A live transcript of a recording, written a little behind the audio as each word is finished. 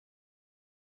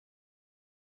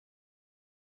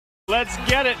Let's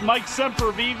get it. Mike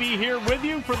Sempervive here with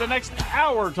you for the next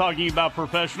hour talking about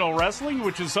professional wrestling,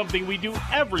 which is something we do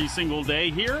every single day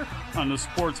here on the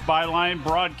Sports Byline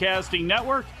Broadcasting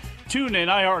Network. Tune in,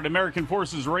 iHeart, American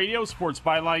Forces Radio,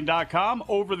 sportsbyline.com,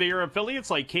 over-the-air affiliates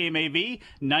like KMAV,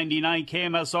 99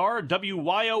 KMSR,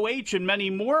 WYOH, and many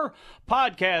more.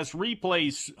 Podcast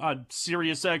replays on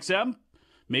SiriusXM.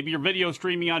 Maybe you're video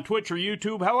streaming on Twitch or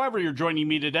YouTube. However you're joining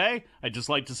me today, I'd just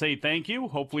like to say thank you.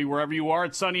 Hopefully wherever you are,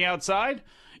 it's sunny outside.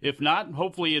 If not,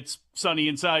 hopefully it's sunny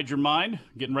inside your mind.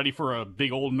 Getting ready for a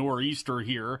big old nor'easter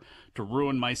here to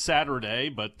ruin my Saturday,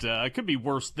 but it could be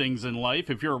worse things in life.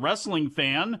 If you're a wrestling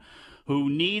fan who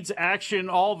needs action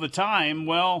all the time,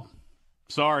 well,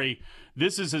 sorry.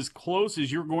 This is as close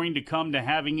as you're going to come to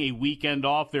having a weekend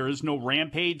off. There is no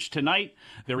Rampage tonight.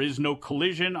 There is no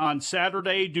Collision on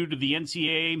Saturday due to the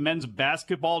NCAA men's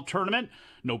basketball tournament.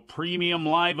 No premium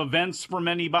live events from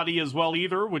anybody as well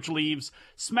either, which leaves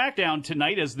SmackDown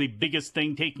tonight as the biggest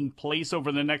thing taking place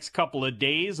over the next couple of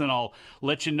days, and I'll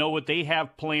let you know what they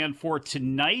have planned for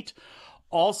tonight.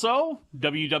 Also,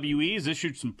 WWE has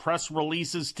issued some press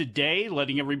releases today,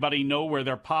 letting everybody know where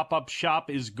their pop-up shop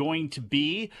is going to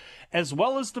be, as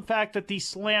well as the fact that the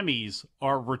Slammies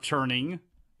are returning.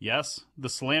 Yes, the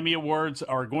Slammy Awards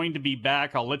are going to be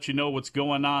back. I'll let you know what's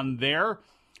going on there.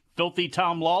 Filthy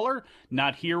Tom Lawler,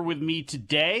 not here with me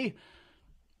today.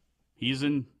 He's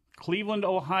in Cleveland,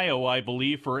 Ohio, I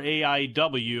believe, for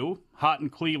AIW. Hot in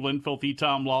Cleveland, Filthy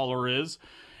Tom Lawler is.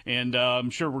 And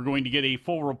I'm sure we're going to get a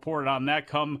full report on that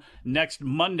come next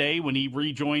Monday when he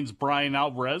rejoins Bryan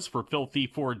Alvarez for Filthy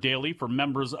 4 Daily for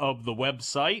members of the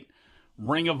website.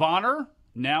 Ring of Honor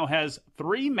now has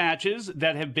 3 matches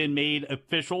that have been made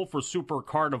official for Super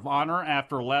Card of Honor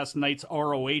after last night's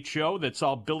ROH show that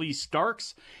saw Billy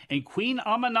Starks and Queen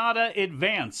Aminata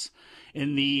advance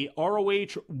in the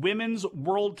ROH Women's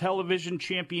World Television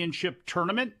Championship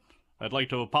Tournament. I'd like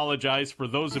to apologize for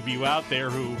those of you out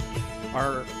there who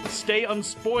stay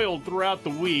unspoiled throughout the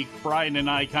week. Brian and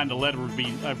I kind of let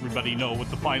everybody know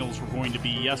what the finals were going to be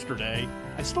yesterday.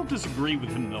 I still disagree with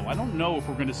him, though. I don't know if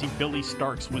we're going to see Billy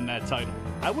Starks win that title.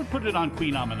 I would put it on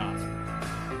Queen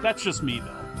Aminata. That's just me,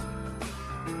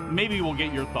 though. Maybe we'll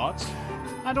get your thoughts.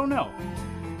 I don't know.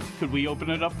 Could we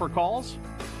open it up for calls?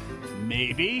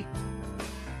 Maybe.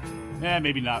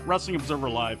 Maybe not. Wrestling Observer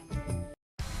Live.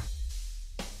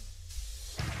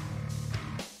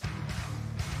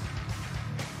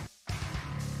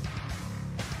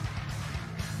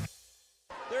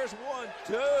 There's 1,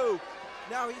 2.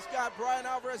 Now he's got Bryan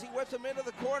Alvarez. He whips him into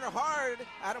the corner hard.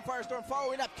 Adam Firestorm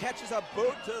following up, catches a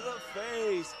boot to the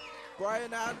face.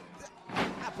 Bryan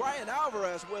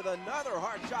Alvarez with another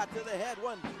hard shot to the head.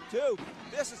 1, 2.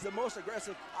 This is the most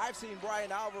aggressive I've seen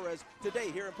Bryan Alvarez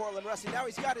today here in Portland Wrestling. Now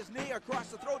he's got his knee across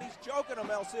the throat. He's choking him,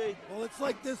 LC. Well, it's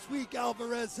like this week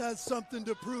Alvarez has something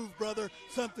to prove, brother.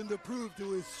 Something to prove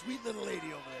to his sweet little lady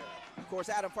over there. Of course,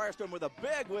 Adam Firestorm with a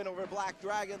big win over Black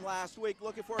Dragon last week.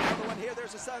 Looking for another one here.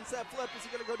 There's a sunset flip. Is he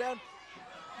going to go down?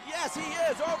 Yes, he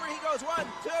is. Over he goes. 1,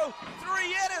 2, 3.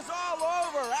 It is all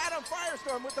over. Adam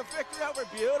Firestorm with the victory over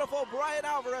beautiful Bryan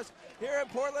Alvarez here in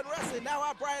Portland Wrestling. Now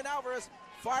out Bryan Alvarez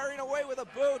firing away with a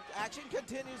boot. Action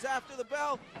continues after the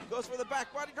bell. Goes for the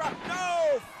back body drop.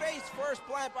 No! Face first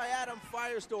plant by Adam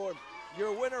Firestorm.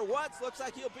 Your winner once, looks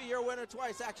like he'll be your winner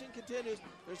twice. Action continues.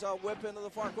 There's a whip into the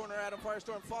far corner. Adam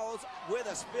Firestorm follows with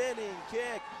a spinning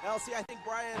kick. LC, I think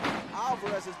Bryan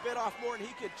Alvarez has bit off more than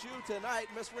he could chew tonight.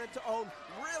 Miss Rentone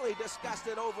really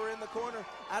disgusted over in the corner.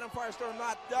 Adam Firestorm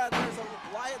not done. There's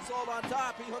a Lion's Hold on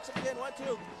top. He hooks him again. 1,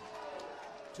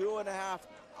 2. 2.5.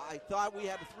 I thought we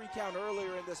had a 3 count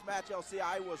earlier in this match, LC.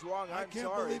 I was wrong. I'm sorry. I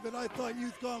can't believe it. I thought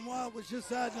Youth Gone Wild was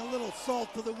just adding a little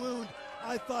salt to the wound.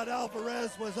 I thought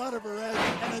Alvarez was Alvarez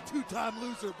and a 2-time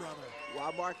loser, brother.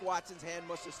 Well, Mark Watson's hand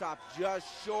must have stopped just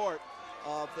short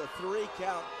of the 3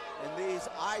 count. And these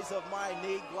eyes of mine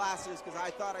need glasses because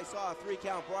I thought I saw a 3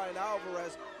 count. Bryan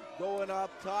Alvarez going up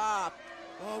top.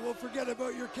 Oh, well, forget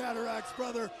about your cataracts,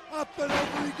 brother. Up and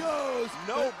over he goes.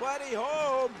 Nobody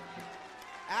home.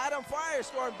 Adam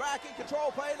Firestorm back in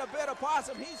control, playing a bit of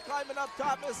possum. He's climbing up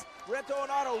top. Miss Rentone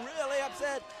really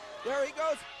upset. There he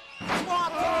goes.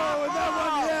 Swamp oh, and that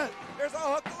one hit. There's a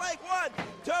hook leg. 1,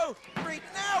 2, 3.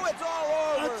 Now it's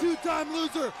all over. A 2-time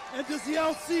loser. And does the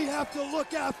LC have to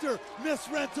look after Miss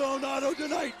Rentone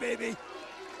tonight, baby?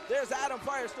 There's Adam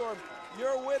Firestorm,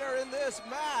 your winner in this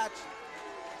match.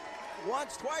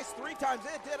 Once, twice, 3 times,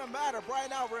 it didn't matter.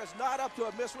 Bryan Alvarez not up to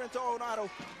it. Miss Rentone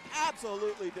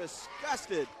absolutely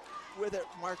disgusted with it.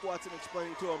 Mark Watson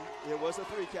explaining to him it was a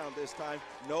 3 count this time.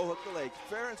 No hook the leg.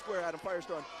 Fair and square, Adam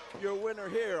Firestorm, your winner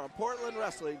here on Portland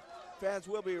Wrestling. Fans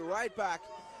will be right back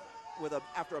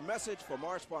after a message from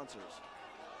our sponsors.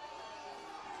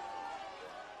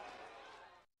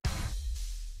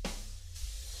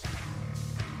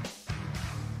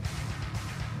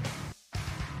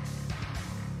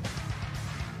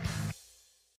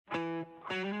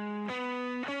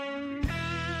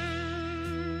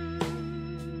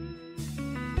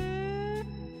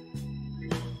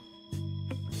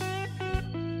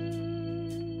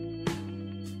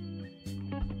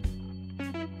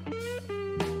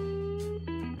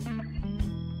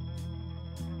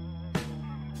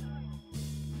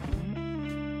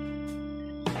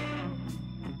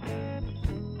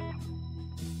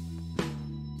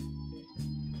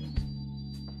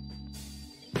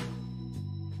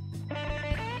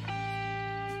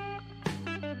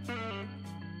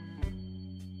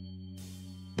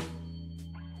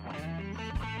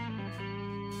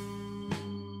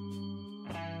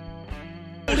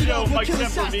 Show, Mike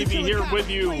Sempervive here with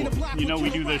you. You know, we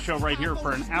do this show right here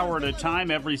for an hour at a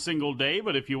time every single day,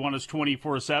 but if you want us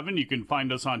 24/7, you can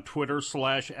find us on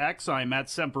Twitter/X. I'm at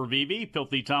Sempervive.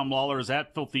 Filthy Tom Lawler is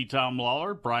at Filthy Tom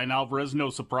Lawler. Bryan Alvarez, no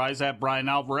surprise, at Bryan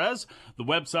Alvarez. The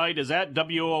website is at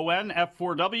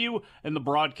WONF4W, and the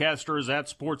broadcaster is at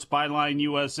Sports Byline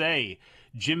USA.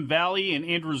 Jim Valley and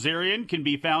Andrew Zarian can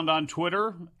be found on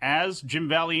Twitter as Jim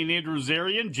Valley and Andrew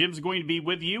Zarian. Jim's going to be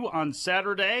with you on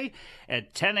Saturday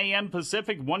at 10 a.m.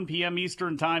 Pacific, 1 p.m.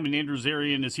 Eastern Time, and Andrew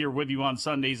Zarian is here with you on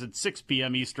Sundays at 6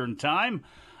 p.m. Eastern Time.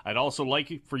 I'd also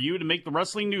like for you to make the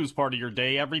wrestling news part of your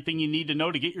day. Everything you need to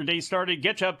know to get your day started,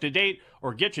 get you up to date,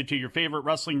 or get you to your favorite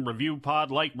wrestling review pod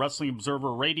like Wrestling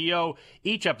Observer Radio.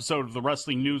 Each episode of the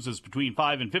wrestling news is between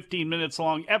 5 and 15 minutes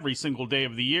long every single day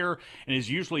of the year and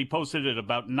is usually posted at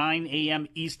about 9 a.m.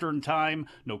 Eastern Time.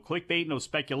 No clickbait, no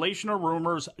speculation or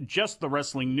rumors, just the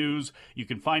wrestling news. You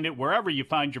can find it wherever you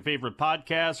find your favorite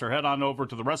podcasts, or head on over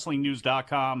to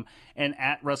thewrestlingnews.com and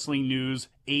at Wrestling News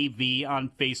AV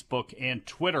on Facebook and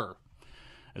Twitter.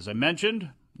 As I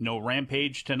mentioned, no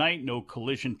Rampage tonight, no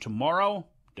Collision tomorrow.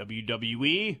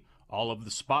 WWE, all of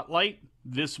the spotlight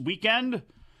this weekend.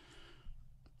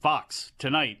 Fox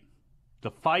tonight,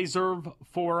 the Fiserv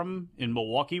Forum in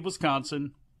Milwaukee,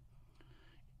 Wisconsin.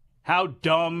 How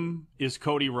dumb is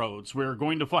Cody Rhodes? We're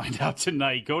going to find out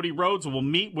tonight. Cody Rhodes will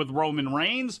meet with Roman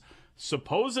Reigns,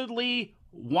 supposedly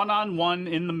one-on-one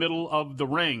in the middle of the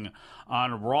ring.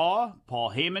 On Raw,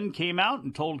 Paul Heyman came out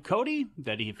and told Cody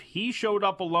that if he showed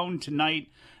up alone tonight,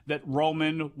 that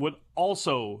Roman would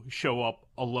also show up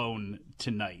alone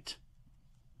tonight.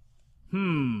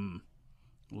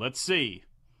 Let's see.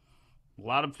 A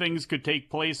lot of things could take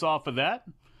place off of that.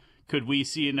 Could we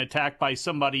see an attack by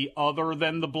somebody other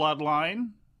than the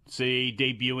Bloodline? Say,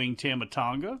 debuting Tama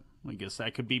Tonga? I guess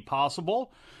that could be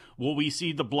possible. Will we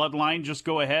see the Bloodline just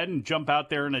go ahead and jump out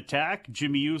there and attack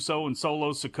Jimmy Uso and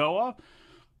Solo Sikoa?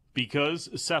 Because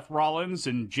Seth Rollins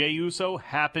and Jey Uso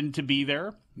happened to be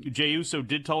there. Jey Uso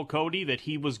did tell Cody that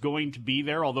he was going to be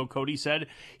there, although Cody said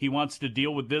he wants to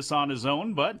deal with this on his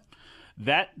own. But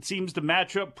that seems to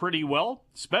match up pretty well,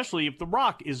 especially if The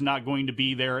Rock is not going to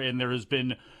be there, and there has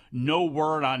been no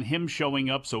word on him showing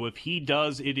up. So if he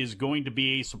does, it is going to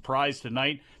be a surprise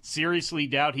tonight. Seriously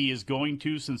doubt he is going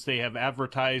to, since they have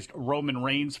advertised Roman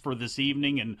Reigns for this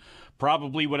evening, and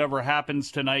probably whatever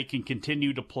happens tonight can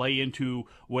continue to play into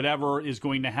whatever is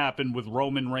going to happen with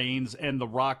Roman Reigns and The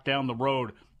Rock down the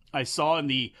road. I saw in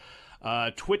the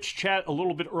Twitch chat a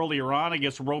little bit earlier on, I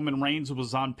guess Roman Reigns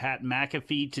was on Pat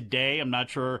McAfee today. I'm not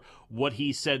sure what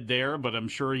he said there, but I'm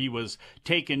sure he was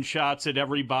taking shots at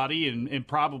everybody and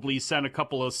probably sent a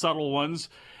couple of subtle ones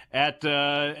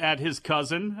at his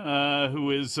cousin,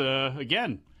 who is,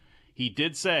 again, he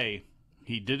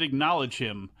did acknowledge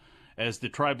him as the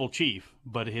tribal chief,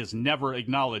 but has never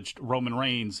acknowledged Roman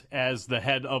Reigns as the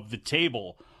head of the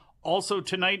table. Also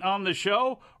tonight on the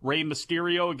show, Rey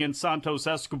Mysterio against Santos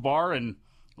Escobar. And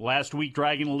last week,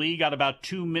 Dragon Lee got about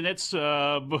 2 minutes.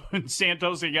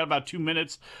 Santos, he got about 2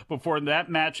 minutes before that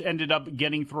match ended up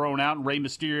getting thrown out, and Rey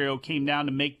Mysterio came down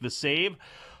to make the save.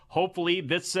 Hopefully,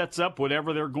 this sets up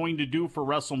whatever they're going to do for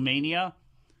WrestleMania.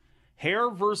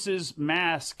 Hair versus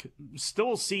mask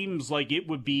still seems like it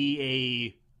would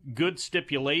be a good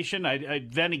stipulation.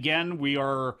 Then again, we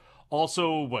are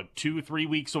also, 2-3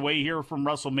 weeks away here from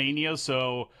WrestleMania,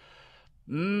 so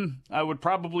I would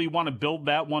probably want to build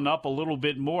that one up a little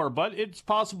bit more, but it's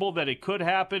possible that it could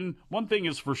happen. One thing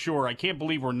is for sure, I can't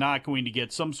believe we're not going to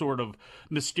get some sort of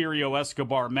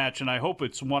Mysterio-Escobar match, and I hope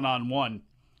it's one-on-one.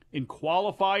 in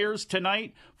qualifiers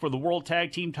tonight for the World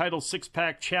Tag Team Title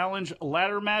Six-Pack Challenge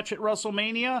ladder match at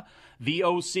WrestleMania. The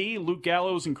OC, Luke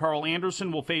Gallows and Carl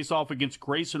Anderson, will face off against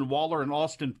Grayson Waller and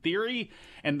Austin Theory.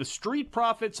 And the Street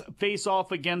Profits face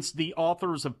off against the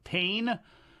Authors of Pain.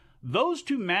 Those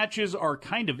two matches are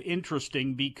kind of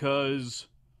interesting because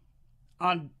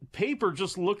on paper,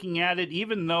 just looking at it,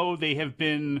 even though they have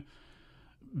been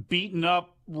beaten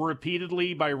up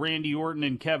repeatedly by Randy Orton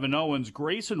and Kevin Owens,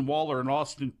 Grayson Waller and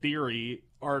Austin Theory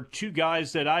are two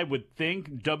guys that I would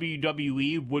think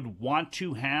WWE would want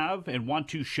to have and want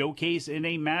to showcase in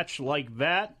a match like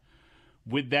that.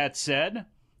 With that said,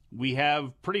 we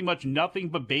have pretty much nothing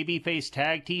but babyface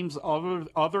tag teams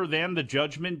other than the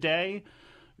Judgment Day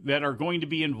that are going to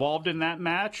be involved in that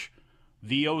match.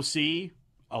 The OC,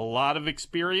 a lot of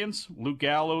experience. Luke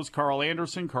Gallows, Carl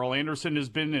Anderson. Carl Anderson has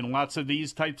been in lots of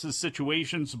these types of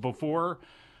situations before.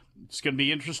 It's going to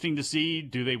be interesting to see,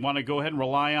 do they want to go ahead and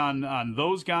rely on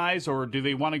those guys, or do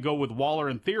they want to go with Waller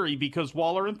and Theory? Because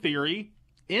Waller and Theory,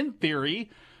 in theory,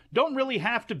 don't really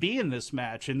have to be in this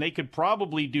match, and they could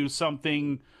probably do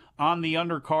something on the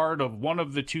undercard of one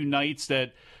of the two nights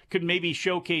that could maybe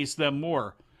showcase them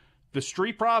more. The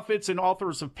Street Profits and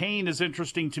Authors of Pain is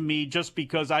interesting to me just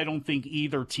because I don't think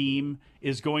either team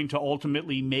is going to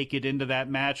ultimately make it into that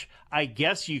match. I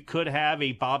guess you could have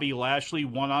a Bobby Lashley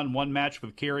one-on-one match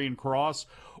with Karrion Kross,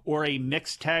 or a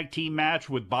mixed tag team match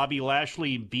with Bobby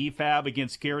Lashley and B-Fab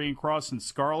against Karrion Kross and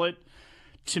Scarlett.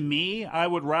 To me, I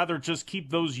would rather just keep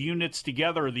those units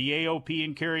together, the AOP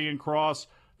and Karrion Kross,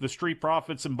 the Street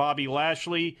Profits and Bobby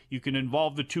Lashley. You can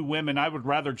involve the two women. I would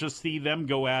rather just see them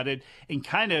go at it and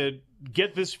kind of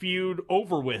get this feud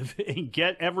over with and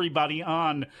get everybody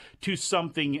on to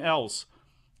something else.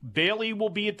 Bayley will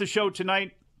be at the show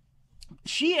tonight.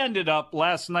 She ended up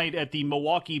last night at the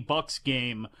Milwaukee Bucks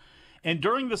game, and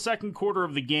during the second quarter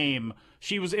of the game,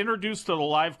 she was introduced to the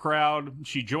live crowd.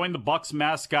 She joined the Bucks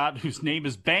mascot, whose name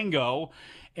is Bango,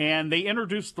 and they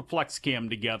introduced the Flex Cam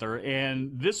together,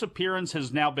 and this appearance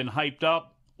has now been hyped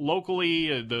up. Locally,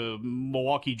 the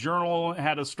Milwaukee Journal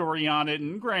had a story on it,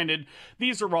 and granted,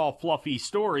 these are all fluffy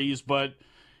stories, but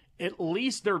at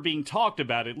least they're being talked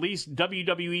about. At least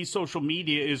WWE social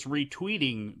media is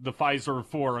retweeting the Pfizer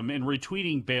Forum and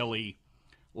retweeting Bayley.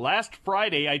 Last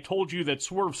Friday, I told you that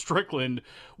Swerve Strickland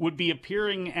would be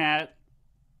appearing at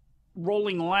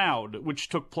Rolling Loud, which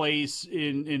took place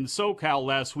in SoCal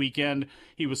last weekend.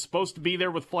 He was supposed to be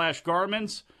there with Flash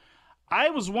Garments. I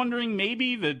was wondering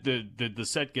maybe did the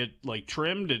set get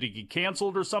trimmed? Did it get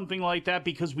canceled or something like that?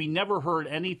 Because we never heard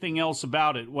anything else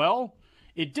about it. Well,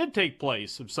 it did take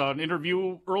place. I saw an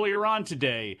interview earlier on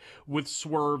today with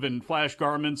Swerve and Flash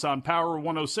Garments on Power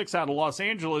 106 out of Los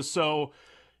Angeles. So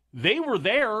they were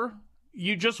there.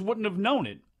 You just wouldn't have known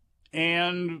it.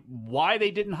 And why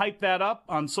they didn't hype that up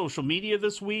on social media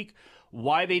this week,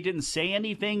 why they didn't say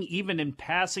anything, even in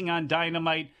passing on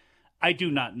Dynamite, I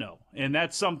do not know. And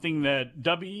that's something that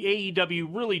AEW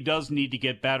really does need to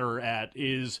get better at,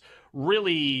 is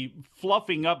really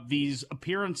fluffing up these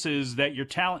appearances that your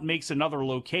talent makes in other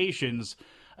locations.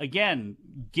 Again,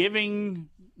 giving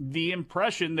the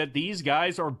impression that these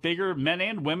guys are bigger, men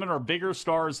and women are bigger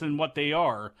stars than what they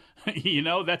are.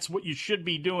 That's what you should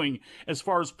be doing as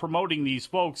far as promoting these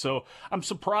folks. So I'm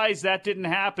surprised that didn't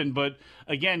happen. But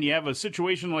again, you have a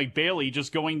situation like Bayley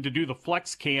just going to do the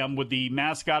flex cam with the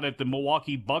mascot at the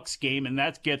Milwaukee Bucks game, and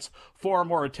that gets far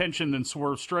more attention than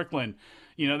Swerve Strickland.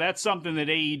 That's something that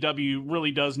AEW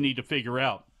really does need to figure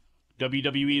out.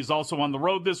 WWE is also on the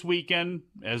road this weekend,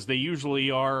 as they usually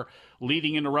are,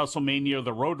 leading into WrestleMania,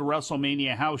 the Road to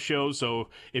WrestleMania house show. So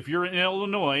if you're in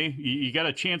Illinois, you got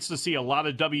a chance to see a lot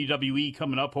of WWE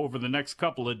coming up over the next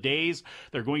couple of days.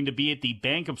 They're going to be at the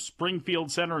Bank of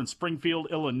Springfield Center in Springfield,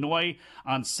 Illinois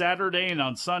on Saturday, and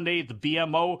on Sunday at the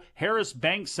BMO Harris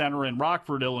Bank Center in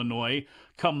Rockford, Illinois.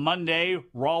 Come Monday,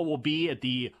 Raw will be at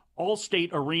the Allstate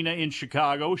Arena in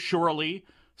Chicago. Surely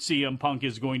CM Punk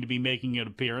is going to be making an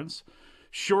appearance.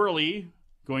 Surely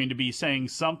going to be saying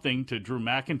something to Drew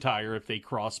McIntyre if they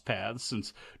cross paths,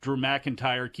 since Drew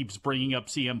McIntyre keeps bringing up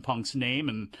CM Punk's name,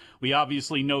 and we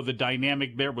obviously know the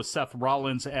dynamic there with Seth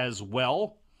Rollins as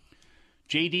well.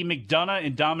 JD McDonough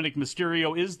and Dominic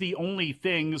Mysterio is the only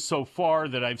thing so far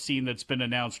that I've seen that's been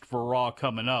announced for Raw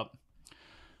coming up.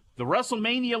 The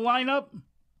WrestleMania lineup,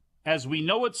 as we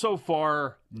know it so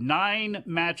far, 9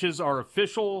 matches are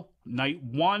official. Night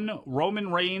 1,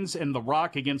 Roman Reigns and The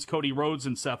Rock against Cody Rhodes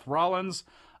and Seth Rollins.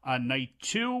 On night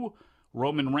 2,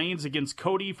 Roman Reigns against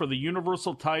Cody for the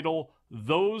Universal title.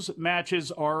 Those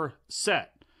matches are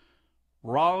set.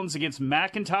 Rollins against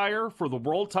McIntyre for the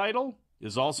world title.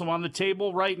 is also on the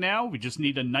table right now. We just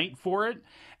need a night for it,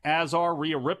 as are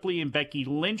Rhea Ripley and Becky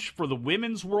Lynch for the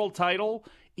women's world title,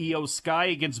 Io Sky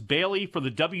against Bayley for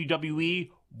the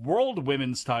WWE World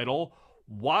Women's title.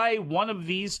 Why one of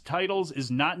these titles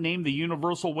is not named the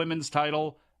Universal Women's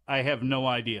title, I have no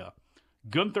idea.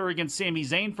 Gunther against Sami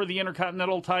Zayn for the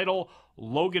Intercontinental title,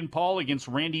 Logan Paul against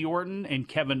Randy Orton and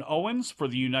Kevin Owens for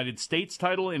the United States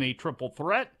title in a triple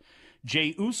threat,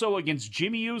 Jey Uso against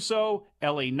Jimmy Uso,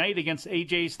 LA Knight against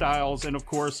AJ Styles, and of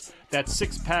course, that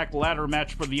six-pack ladder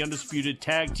match for the Undisputed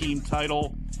Tag Team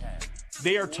title.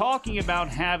 They are talking about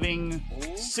having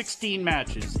 16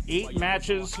 matches, 8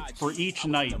 matches for each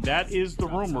night. That is the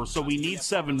rumor, so we need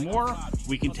 7 more.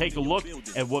 We can take a look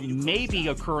at what may be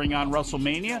occurring on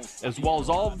WrestleMania, as well as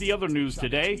all of the other news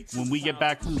today when we get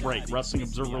back from break. Wrestling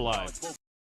Observer Live.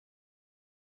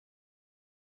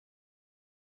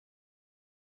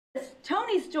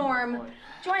 Tony Storm,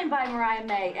 joined by Mariah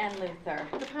May and Luther.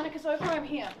 The panic is over, I'm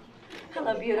here.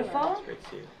 Hello, beautiful. Great to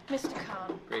see you. Mr.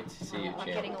 Khan. Great to see you, I'm champ.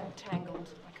 getting all tangled.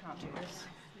 I can't do this.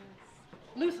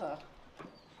 Luther.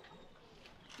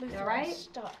 Luther, all right? I'm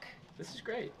stuck. This is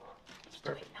great. It's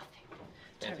perfect.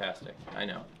 Nothing. Fantastic. I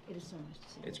know. It is so nice to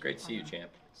see you. It's great to see you, champ.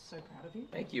 So proud of you.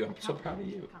 Thank you. I'm so proud of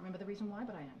you. Can't remember the reason why,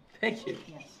 but I am. Thank you.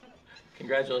 Yes.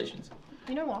 Congratulations.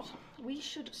 You know what? We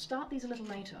should start these a little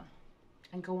later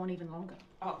and go on even longer.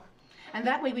 Oh. And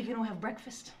that way we can all have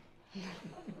breakfast.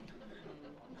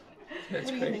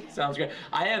 That's great. Sounds great.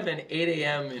 I have an 8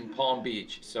 a.m. in Palm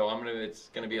Beach, so it's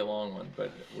gonna be a long one,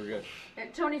 but we're good.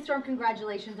 Tony Storm,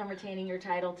 congratulations on retaining your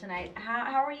title tonight.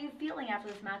 How are you feeling after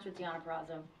this match with Deonna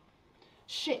Purrazzo?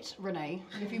 Shit, Renee,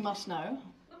 if you must know.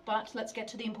 But let's get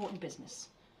to the important business.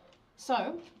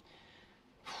 So,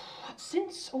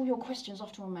 since all your questions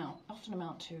often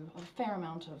amount to a fair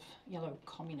amount of yellow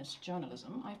communist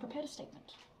journalism, I've prepared a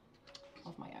statement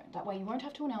of my own. That way you won't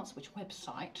have to announce which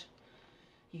website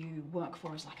you work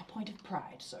for as like a point of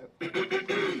pride, so...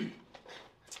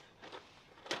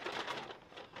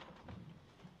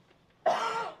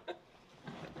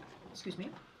 Excuse me.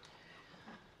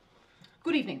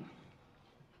 Good evening.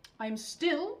 I am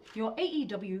still your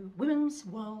AEW Women's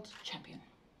World Champion.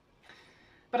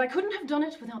 But I couldn't have done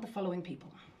it without the following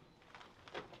people.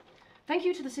 Thank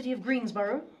you to the city of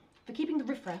Greensboro for keeping the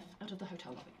riffraff out of the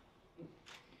hotel lobby.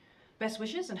 Best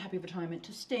wishes and happy retirement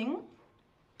to Sting.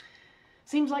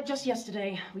 Seems like just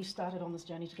yesterday we started on this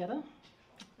journey together.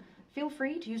 Feel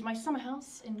free to use my summer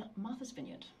house in Martha's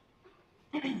Vineyard.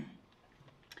 I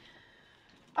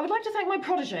would like to thank my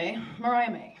protege,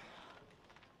 Mariah May,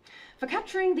 for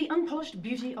capturing the unpolished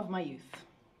beauty of my youth.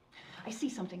 I see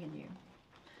something in you.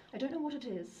 I don't know what it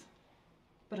is,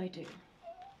 but I do.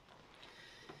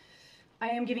 I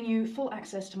am giving you full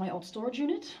access to my old storage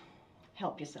unit.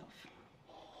 Help yourself.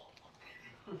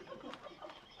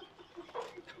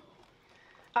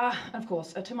 Of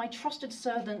course, to my trusted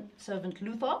servant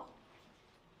Luther.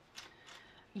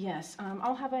 Yes,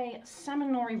 I'll have a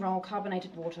salmon nori roll,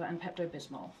 carbonated water, and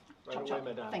Pepto-Bismol. Chop, chop.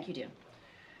 Thank you, dear.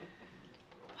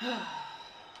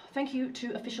 Thank you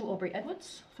to official Aubrey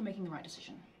Edwards for making the right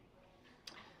decision.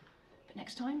 But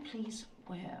next time, please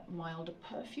wear milder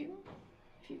perfume,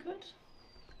 if you could.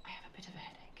 I have a bit of a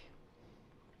headache.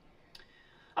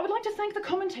 I would like to thank the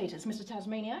commentators, Mr.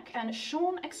 Tasmaniac and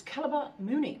Sean Excalibur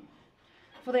Mooney,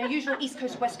 for their usual East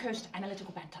Coast, West Coast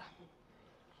analytical banter.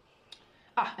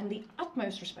 And the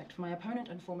utmost respect for my opponent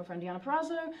and former friend Deonna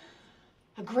Purrazzo.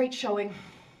 A great showing.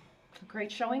 A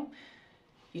great showing.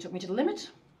 You took me to the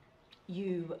limit.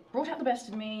 You brought out the best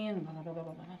in me, and blah, blah, blah,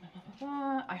 blah, blah, blah, blah,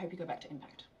 blah. I hope you go back to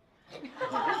Impact.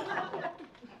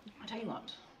 I tell you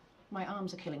what, my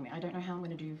arms are killing me. I don't know how I'm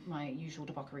going to do my usual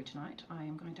debauchery tonight. I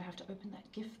am going to have to open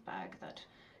that gift bag that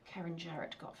Karen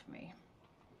Jarrett got for me.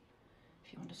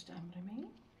 If you understand what I mean.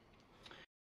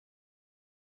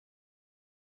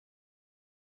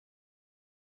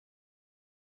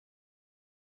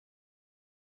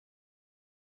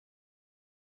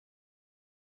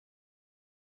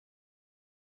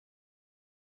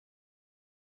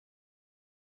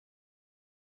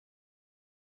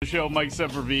 Show Mike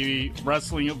Sempervive,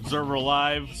 Wrestling Observer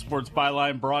Live, Sports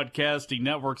Byline Broadcasting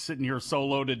Network, sitting here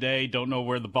solo today. Don't know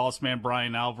where the boss man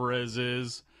Bryan Alvarez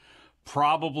is.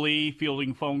 Probably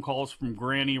fielding phone calls from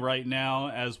Granny right now,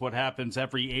 as what happens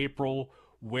every April.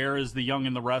 Where is the young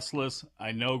and the restless?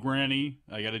 I know, Granny.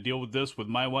 I got to deal with this with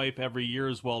my wife every year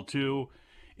as well, too.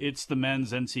 It's the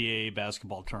men's NCAA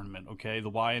basketball tournament, okay? The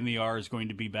Y and the R is going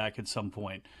to be back at some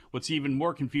point. What's even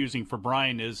more confusing for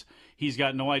Brian is he's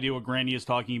got no idea what Granny is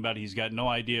talking about. He's got no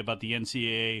idea about the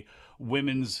NCAA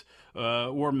women's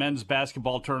or men's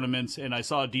basketball tournaments. And I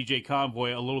saw DJ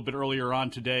Convoy a little bit earlier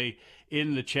on today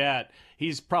in the chat,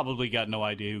 he's probably got no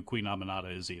idea who Queen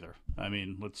Aminata is either. I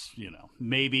mean,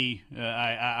 maybe,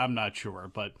 I'm not sure,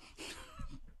 but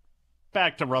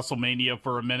back to WrestleMania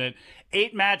for a minute.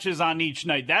 8 matches on each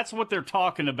night. That's what they're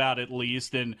talking about, at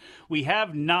least. And we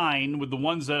have 9 with the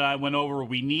ones that I went over.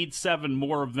 We need 7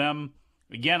 more of them.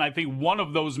 Again, I think one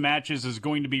of those matches is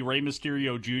going to be Rey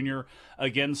Mysterio Jr.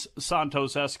 against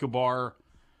Santos Escobar.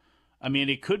 I mean,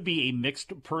 it could be a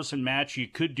mixed person match. You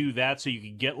could do that so you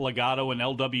could get Legado and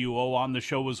LWO on the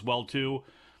show as well, too.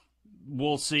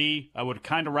 We'll see. I would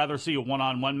kind of rather see a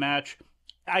one-on-one match.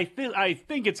 I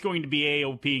think it's going to be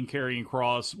AOP and Karrion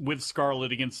Kross with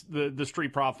Scarlett against the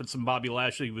Street Profits and Bobby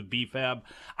Lashley with BFAB.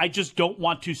 I just don't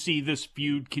want to see this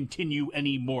feud continue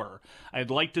anymore. I'd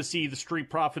like to see the Street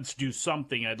Profits do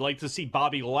something. I'd like to see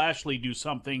Bobby Lashley do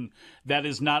something that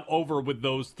is not over with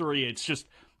those 3. It's just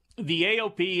the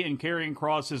AOP and Karrion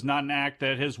Kross is not an act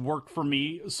that has worked for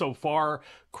me so far.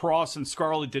 Kross and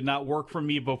Scarlett did not work for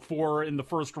me before in the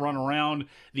first run around.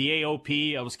 The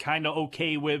AOP I was kind of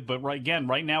okay with, but right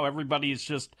now everybody is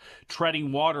just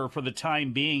treading water for the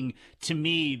time being. To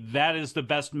me, that is the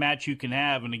best match you can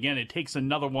have, and again, it takes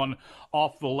another one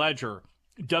off the ledger.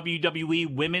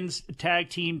 WWE Women's Tag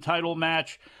Team title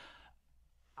match.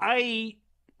 I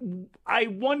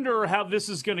wonder how this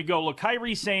is going to go. Look,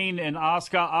 Kairi Sane and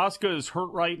Asuka. Asuka is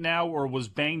hurt right now or was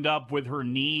banged up with her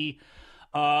knee.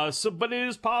 But it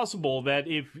is possible that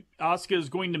if Asuka is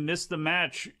going to miss the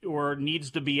match or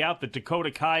needs to be out, that Dakota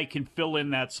Kai can fill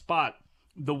in that spot.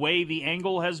 The way the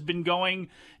angle has been going,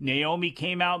 Naomi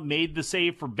came out, made the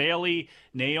save for Bayley.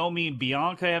 Naomi and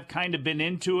Bianca have kind of been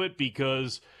into it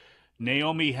because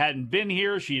Naomi hadn't been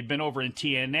here. She had been over in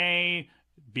TNA.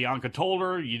 Bianca told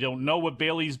her, you don't know what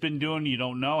Bayley's been doing. You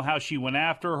don't know how she went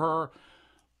after her.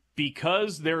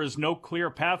 Because there is no clear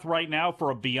path right now for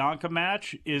a Bianca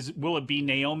match, will it be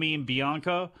Naomi and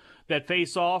Bianca that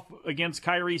face off against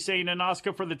Kairi Sane and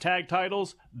Asuka for the tag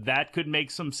titles? That could make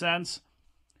some sense.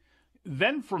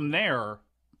 Then from there,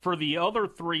 for the other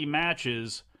 3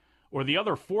 matches, or the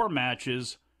other 4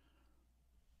 matches,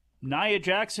 Nia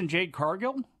Jax and Jade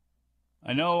Cargill?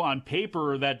 I know on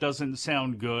paper that doesn't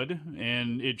sound good,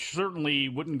 and it certainly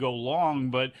wouldn't go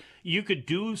long, but you could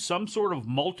do some sort of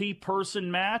multi-person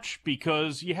match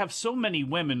because you have so many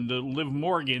women, the Liv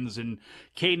Morgans and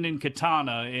Kaden and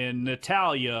Katana and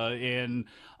Natalya and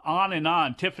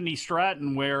on, Tiffany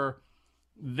Stratton, where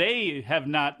they have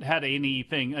not had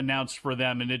anything announced for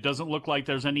them, and it doesn't look like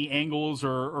there's any angles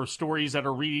or stories that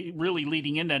are really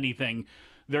leading into anything.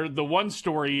 They're the one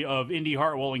story of Indy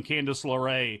Hartwell and Candice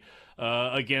LeRae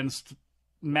against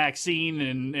Maxine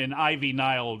and Ivy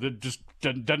Nile. That just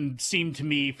doesn't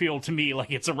feel to me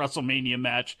like it's a WrestleMania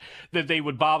match that they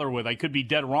would bother with. I could be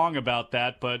dead wrong about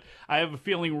that, but I have a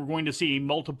feeling we're going to see a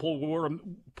multiple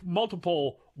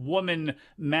woman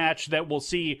match that will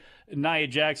see Nia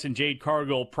Jax and Jade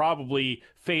Cargill probably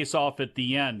face off at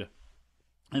the end.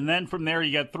 And then from there,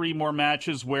 you got 3 more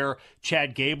matches where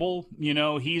Chad Gable,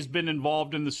 he's been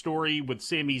involved in the story with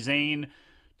Sami Zayn,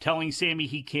 telling Sami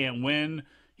he can't win.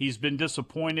 He's been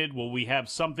disappointed. Will we have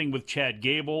something with Chad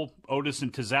Gable? Otis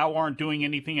and Tozawa aren't doing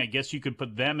anything. I guess you could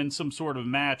put them in some sort of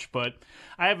match, but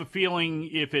I have a feeling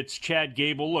if it's Chad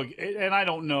Gable, look, and I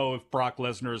don't know if Brock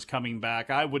Lesnar is coming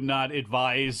back. I would not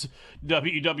advise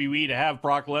WWE to have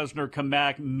Brock Lesnar come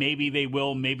back. Maybe they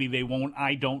will, maybe they won't.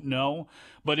 I don't know.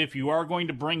 But if you are going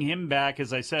to bring him back,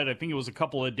 as I said, I think it was a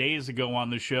couple of days ago on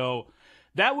the show,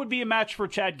 that would be a match for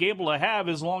Chad Gable to have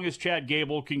as long as Chad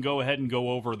Gable can go ahead and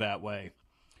go over that way.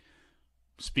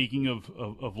 Speaking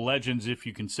of legends, if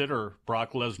you consider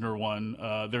Brock Lesnar one,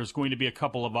 there's going to be a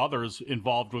couple of others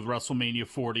involved with WrestleMania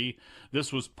 40.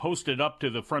 This was posted up to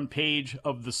the front page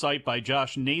of the site by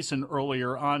Josh Nason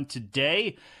earlier on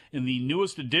today. In the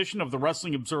newest edition of the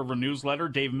Wrestling Observer newsletter,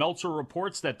 Dave Meltzer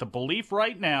reports that the belief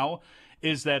right now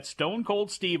is that Stone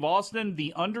Cold Steve Austin,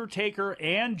 The Undertaker,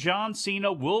 and John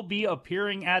Cena will be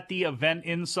appearing at the event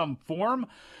in some form.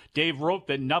 Dave wrote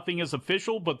that nothing is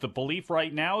official, but the belief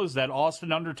right now is that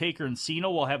Austin, Undertaker, and Cena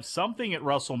will have something at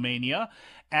WrestleMania.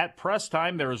 At press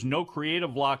time, there is no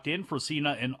creative locked in for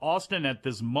Cena and Austin at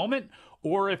this moment,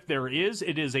 or if there is,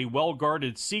 it is a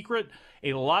well-guarded secret.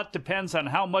 A lot depends on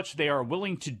how much they are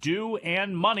willing to do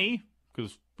and money,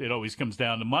 because it always comes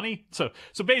down to money. So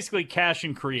basically cash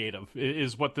and creative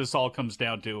is what this all comes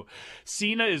down to.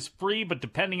 Cena is free, but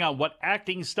depending on what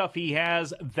acting stuff he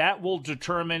has, that will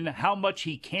determine how much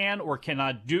he can or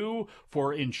cannot do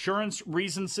for insurance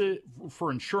reasons.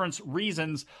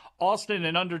 Austin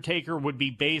and Undertaker would be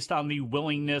based on the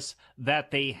willingness that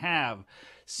they have.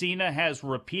 Cena has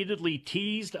repeatedly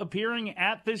teased appearing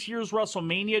at this year's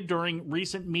WrestleMania during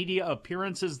recent media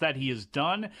appearances that he has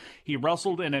done. He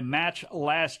wrestled in a match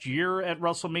last year at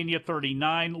WrestleMania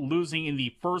 39, losing in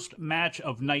the first match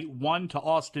of night 1 to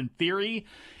Austin Theory,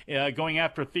 going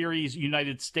after Theory's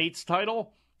United States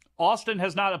title. Austin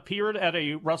has not appeared at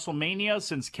a WrestleMania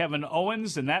since Kevin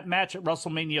Owens in that match at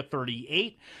WrestleMania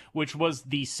 38, which was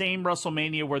the same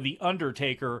WrestleMania where The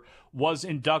Undertaker was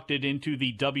inducted into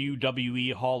the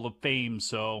WWE Hall of Fame.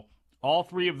 So all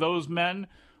three of those men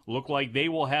look like they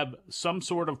will have some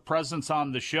sort of presence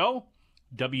on the show.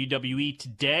 WWE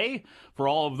Today, for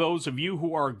all of those of you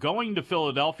who are going to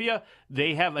Philadelphia,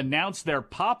 they have announced their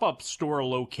pop-up store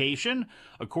location.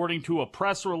 According to a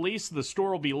press release, the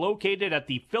store will be located at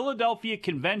the Philadelphia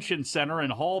Convention Center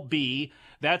in Hall B.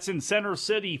 That's in Center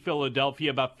City,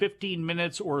 Philadelphia, about 15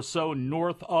 minutes or so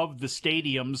north of the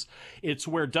stadiums. It's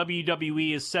where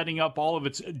WWE is setting up all of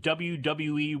its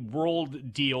WWE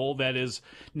World deal that has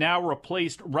now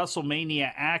replaced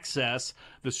WrestleMania Access.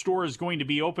 The store is going to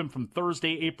be open from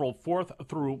Thursday, April 4th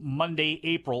through Monday,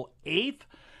 April 8th.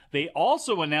 They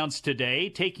also announced today,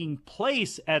 taking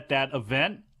place at that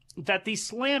event, that the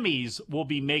Slammies will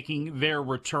be making their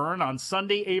return on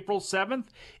Sunday, April 7th.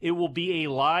 It will be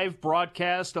a live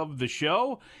broadcast of the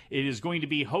show. It is going to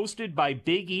be hosted by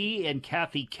Big E and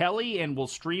Kathy Kelly and will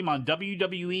stream on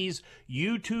WWE's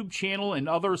YouTube channel and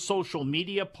other social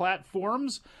media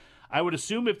platforms. I would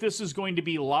assume if this is going to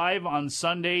be live on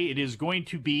Sunday, it is going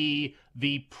to be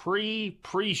the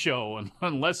pre-show,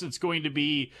 unless it's going to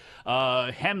be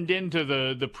hemmed into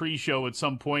the pre-show at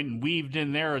some point and weaved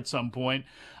in there at some point,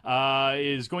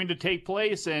 is going to take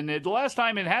place. And the last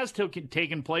time it has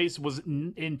taken place was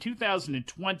in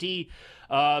 2020.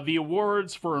 The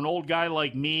awards for an old guy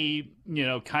like me,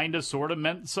 kind of sort of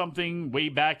meant something way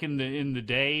back in the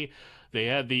day. They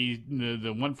had the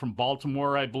one from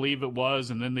Baltimore, I believe it was,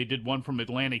 and then they did one from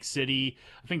Atlantic City.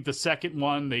 I think the second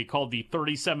one they called the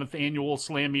 37th Annual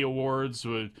Slammy Awards,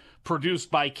 produced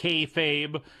by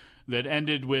Kayfabe, that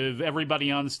ended with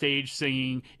everybody on stage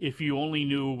singing, "If You Only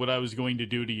Knew What I Was Going to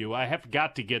Do to You." I have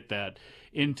got to get that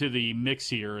into the mix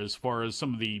here as far as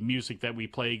some of the music that we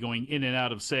play going in and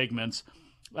out of segments.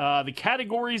 The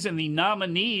categories and the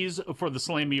nominees for the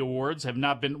Slammy Awards have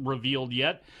not been revealed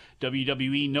yet.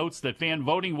 WWE notes that fan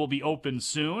voting will be open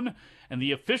soon, and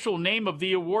the official name of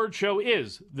the award show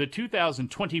is the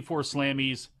 2024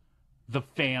 Slammys, the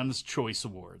Fans' Choice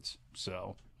Awards.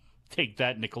 So, take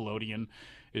that, Nickelodeon.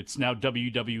 It's now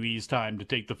WWE's time to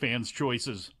take the fans'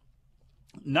 choices.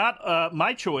 Not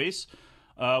my choice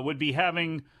would be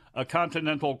having a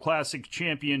Continental Classic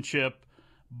Championship,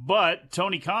 but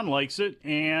Tony Khan likes it,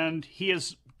 and he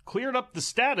has cleared up the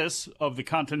status of the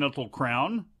Continental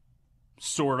Crown,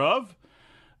 sort of.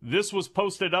 This was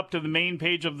posted up to the main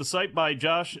page of the site by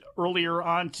Josh earlier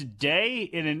on today.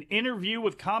 In an interview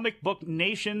with Comic Book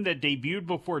Nation that debuted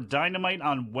before Dynamite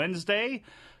on Wednesday,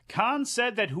 Khan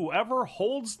said that whoever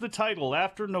holds the title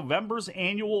after November's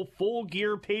annual Full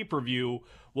Gear pay-per-view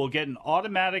will get an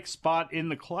automatic spot in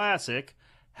the Classic.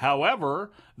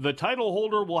 However, the title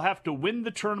holder will have to win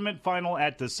the tournament final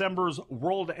at December's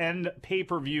World End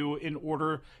pay-per-view in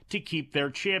order to keep their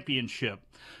championship.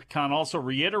 Khan also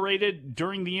reiterated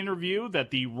during the interview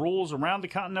that the rules around the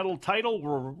Continental title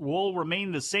will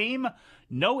remain the same: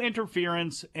 no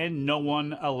interference and no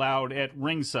one allowed at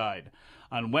ringside.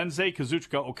 On Wednesday,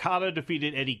 Kazuchika Okada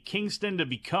defeated Eddie Kingston to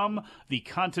become the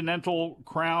Continental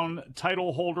Crown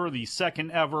title holder, the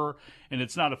second ever. And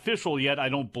it's not official yet, I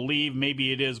don't believe.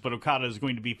 Maybe it is, but Okada is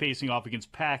going to be facing off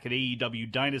against Pac at AEW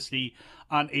Dynasty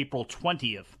on April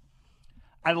 20th.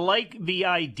 I like the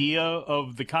idea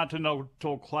of the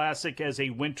Continental Classic as a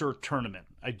winter tournament.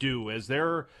 I do. As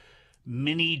their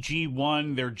mini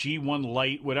G1, their G1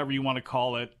 Light, whatever you want to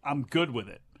call it, I'm good with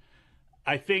it.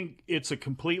 I think it's a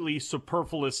completely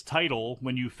superfluous title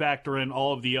when you factor in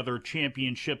all of the other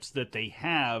championships that they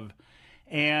have.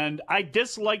 And I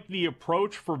dislike the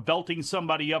approach for belting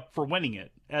somebody up for winning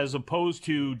it, as opposed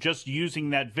to just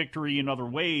using that victory in other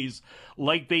ways,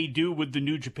 like they do with the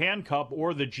New Japan Cup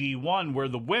or the G1, where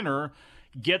the winner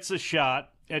gets a shot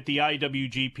at the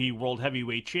IWGP World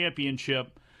Heavyweight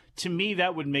Championship. To me,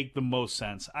 that would make the most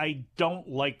sense. I don't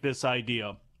like this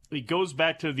idea. It goes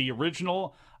back to the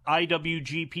original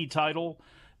IWGP title.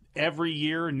 Every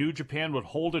year, New Japan would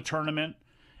hold a tournament,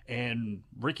 and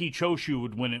Riki Choshu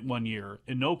would win it one year,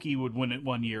 Inoki would win it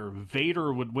one year,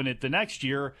 Vader would win it the next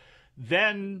year.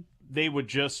 Then they would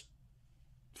just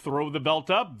throw the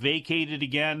belt up, vacate it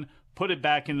again, put it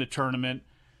back in the tournament,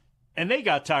 and they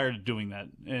got tired of doing that.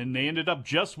 And they ended up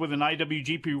just with an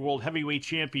IWGP World Heavyweight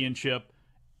Championship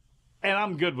And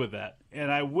I'm good with that.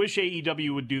 And I wish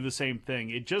AEW would do the same thing.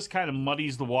 It just kind of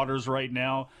muddies the waters right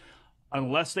now.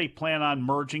 Unless they plan on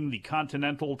merging the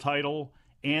Continental title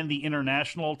and the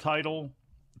International title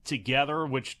together,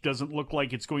 which doesn't look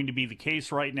like it's going to be the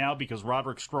case right now because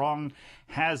Roderick Strong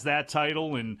has that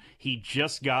title and he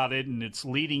just got it, and it's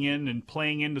leading in and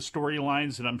playing into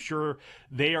storylines that I'm sure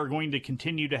they are going to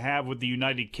continue to have with the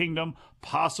United Kingdom,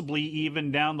 possibly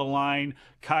even down the line,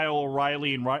 Kyle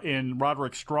O'Reilly and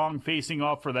Roderick Strong facing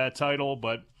off for that title.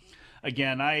 But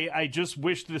again, I just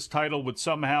wish this title would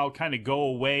somehow kind of go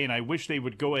away, and I wish they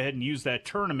would go ahead and use that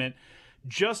tournament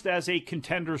just as a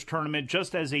contenders tournament,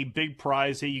 just as a big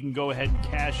prize that you can go ahead and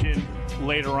cash in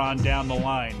later on down the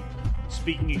line.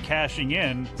 Speaking of cashing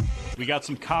in, we got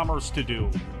some commerce to do.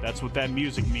 That's what that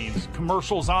music means.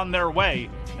 Commercials on their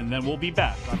way, and then we'll be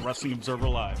back on Wrestling Observer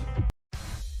Live.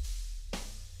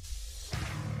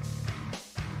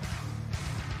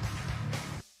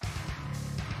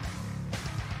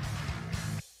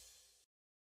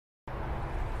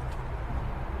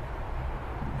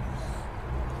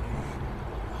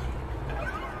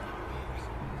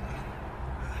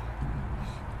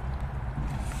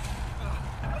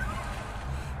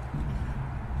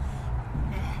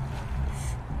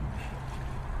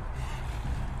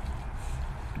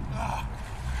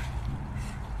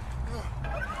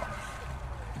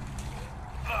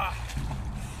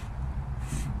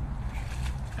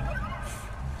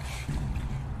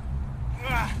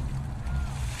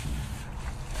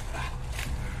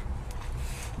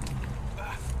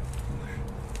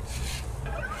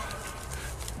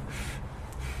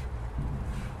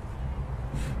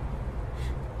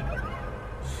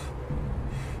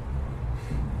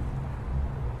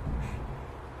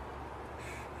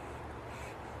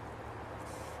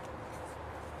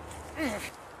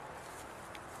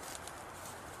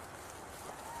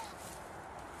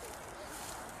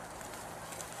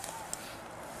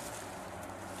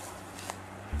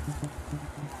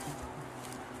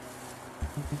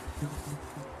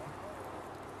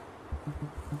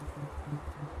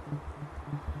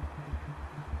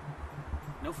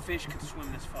 No fish can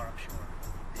swim this far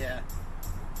upshore. Yeah.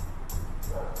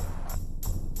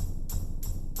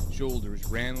 Shoulders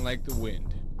ran like the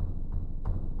wind,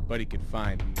 but he could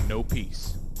find no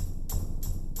peace.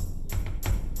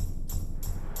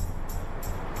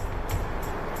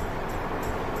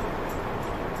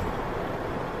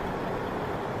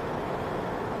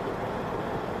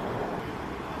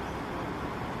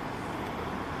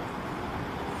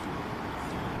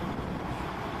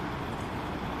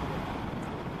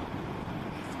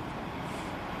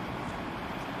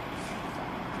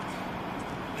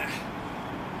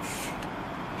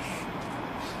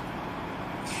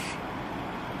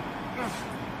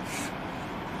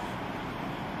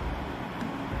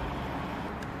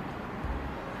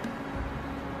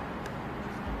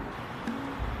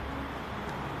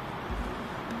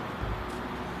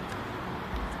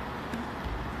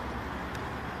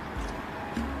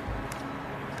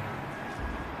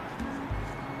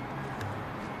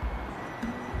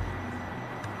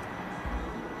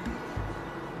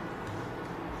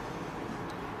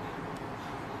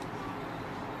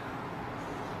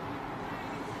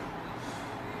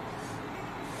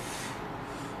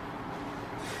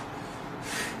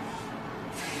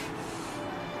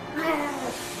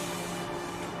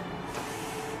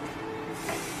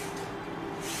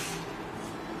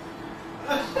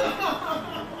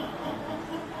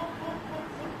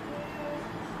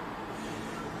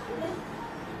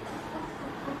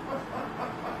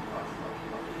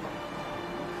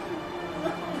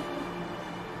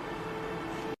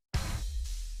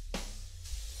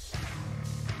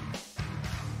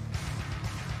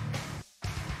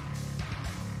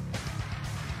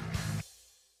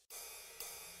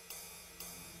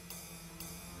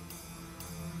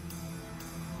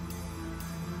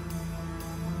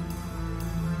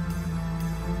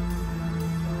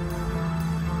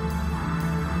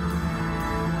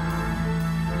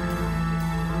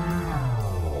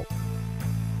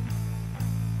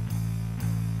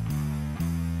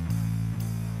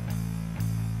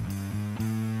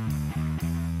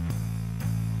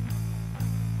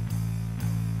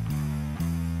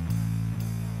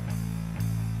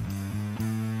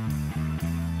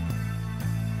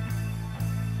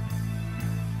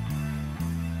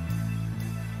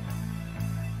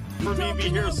 For me, be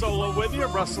here solo with you,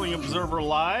 Wrestling Observer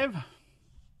Live.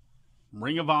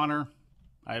 Ring of Honor.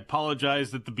 I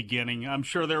apologized at the beginning. I'm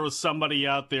sure there was somebody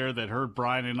out there that heard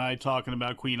Brian and I talking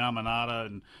about Queen Aminata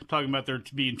and talking about there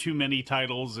being too many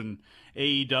titles in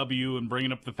AEW and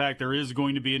bringing up the fact there is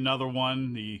going to be another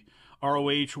one, the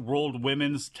ROH World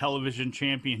Women's Television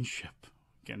Championship.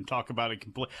 and talk about it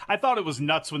completely. I thought it was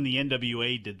nuts when the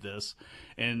NWA did this,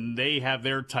 and they have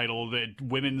their title, the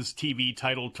women's TV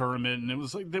title tournament, and it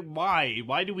was like, why?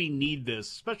 Why do we need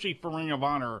this, especially for Ring of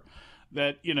Honor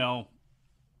that, you know,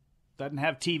 doesn't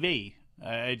have TV?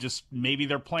 Maybe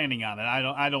they're planning on it.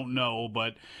 I don't know.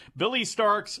 But Billy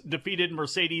Starks defeated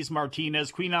Mercedes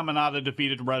Martinez. Queen Aminata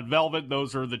defeated Red Velvet.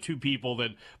 Those are the two people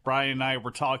that Brian and I were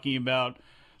talking about.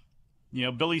 You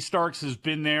know, Billy Starks has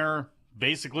been there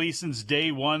basically since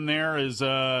day one there as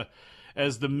the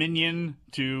minion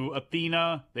to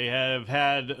Athena. They have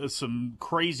had some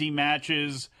crazy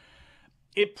matches.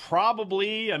 It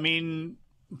probably, I mean,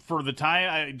 for the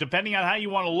time, depending on how you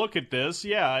want to look at this,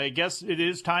 yeah, I guess it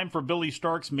is time for Billy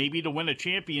Starks maybe to win a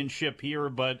championship here,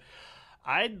 but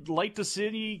I'd like to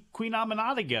see Queen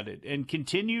Aminata get it and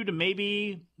continue to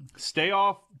maybe stay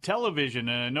off television.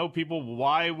 And I know people,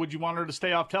 why would you want her to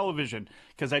stay off television?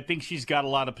 Because I think she's got a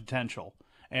lot of potential.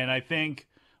 And I think,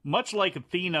 much like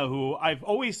Athena, who I've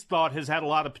always thought has had a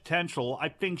lot of potential, I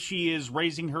think she is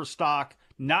raising her stock,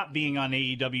 not being on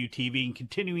AEW TV and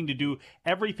continuing to do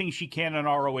everything she can on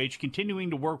ROH, continuing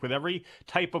to work with every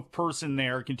type of person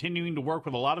there, continuing to work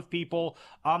with a lot of people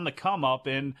on the come up.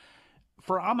 And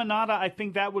for Aminata, I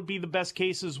think that would be the best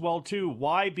case as well, too.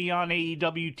 Why be on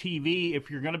AEW TV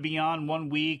if you're going to be on 1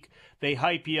 week? They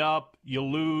hype you up, you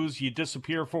lose, you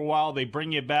disappear for a while, they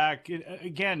bring you back.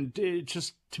 Again, it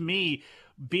just, to me,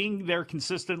 being there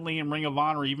consistently in Ring of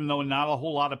Honor, even though not a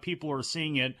whole lot of people are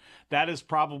seeing it, that is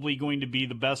probably going to be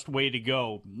the best way to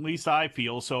go. At least I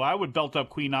feel. So I would belt up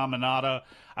Queen Aminata.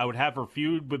 I would have her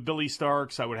feud with Billy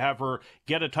Starks. I would have her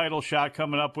get a title shot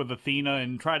coming up with Athena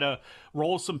and try to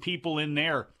roll some people in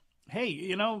there. Hey,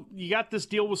 you know, you got this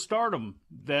deal with Stardom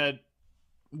that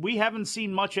we haven't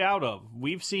seen much out of.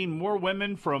 We've seen more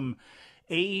women from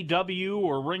AEW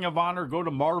or Ring of Honor go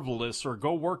to Marvelous or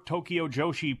go work Tokyo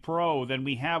Joshi Pro than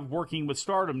we have working with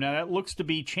Stardom. Now, that looks to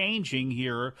be changing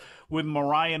here with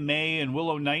Mariah May and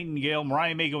Willow Nightingale.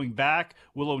 Mariah May going back,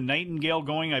 Willow Nightingale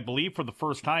going, I believe, for the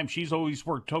first time. She's always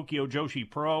worked Tokyo Joshi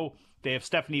Pro. They have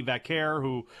Stephanie Vaquer,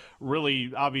 who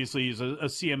really obviously is a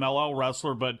CMLL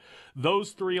wrestler. But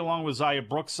those three, along with Zaya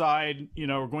Brookside, you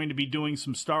know, are going to be doing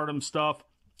some Stardom stuff.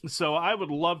 So I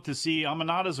would love to see.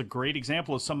 Aminata is a great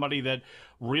example of somebody that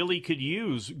really could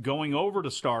use going over to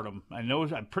Stardom.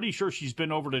 I'm pretty sure she's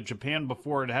been over to Japan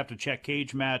before. I'd have to check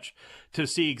Cage Match to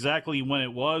see exactly when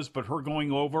it was, but her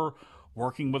going over,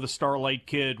 working with a Starlight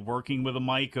Kid, working with a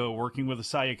Maika, working with a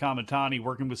Saya Kamitani,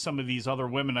 working with some of these other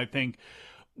women, I think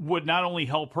would not only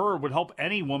help her, would help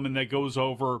any woman that goes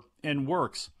over and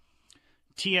works.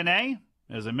 TNA,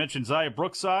 as I mentioned, Zaya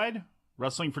Brookside,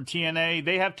 wrestling for TNA.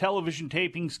 They have television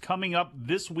tapings coming up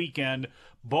this weekend,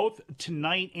 both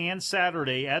tonight and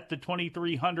Saturday at the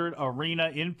 2300 Arena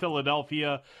in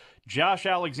Philadelphia. Josh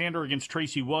Alexander against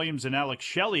Tracy Williams and Alex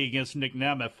Shelley against Nick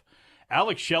Nemeth.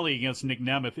 Alex Shelley against Nick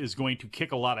Nemeth is going to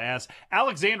kick a lot of ass.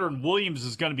 Alexander and Williams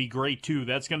is going to be great, too.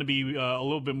 That's going to be a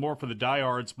little bit more for the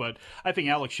diehards, but I think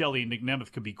Alex Shelley and Nick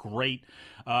Nemeth could be great.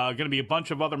 Going to be a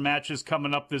bunch of other matches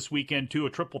coming up this weekend, too. A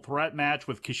triple threat match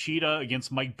with Kushida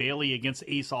against Mike Bailey against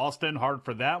Ace Austin. Hard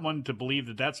for that one to believe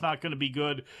that that's not going to be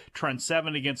good. Trent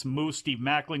Seven against Moose, Steve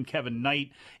Macklin, Kevin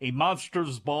Knight. A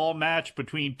Monsters Ball match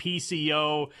between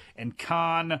PCO and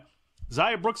Khan.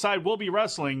 Zaya Brookside will be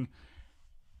wrestling.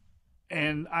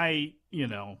 And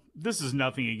this is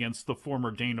nothing against the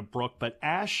former Dana Brooke, but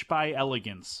Ash by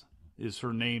Elegance is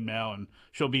her name now, and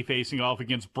she'll be facing off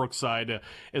against Brookside,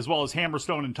 as well as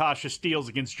Hammerstone and Tasha Steelz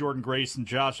against Jordan Grace and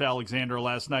Josh Alexander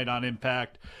last night on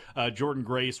Impact. Jordan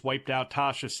Grace wiped out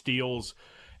Tasha Steelz,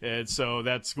 and so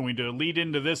that's going to lead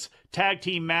into this tag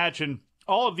team match, and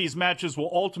all of these matches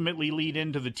will ultimately lead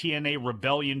into the TNA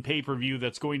Rebellion pay-per-view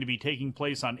that's going to be taking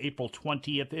place on April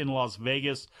 20th in Las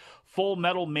Vegas. Full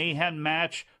Metal Mayhem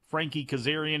match, Frankie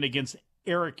Kazarian against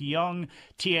Eric Young.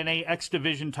 TNA X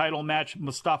Division title match,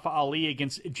 Mustafa Ali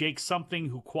against Jake Something,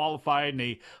 who qualified in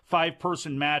a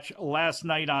 5-person match last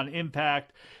night on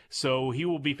Impact. So he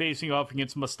will be facing off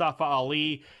against Mustafa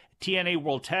Ali. TNA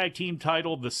World Tag Team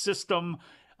title, The System,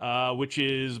 which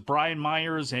is Brian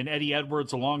Myers and Eddie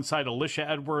Edwards alongside Alicia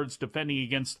Edwards defending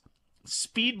against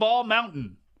Speedball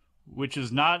Mountain, which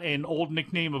is not an old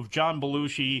nickname of John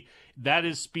Belushi. That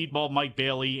is Speedball Mike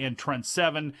Bailey and Trent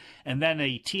Seven. And then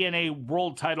a TNA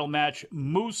World Title match,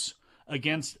 Moose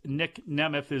against Nick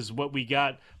Nemeth is what we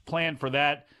got planned for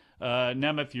that.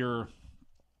 Nemeth, your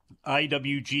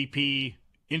IWGP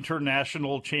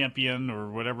International Champion, or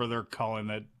whatever they're calling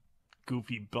that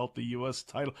goofy belt, the U.S.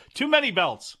 title. Too many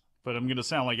belts, but I'm going to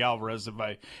sound like Alvarez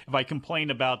if I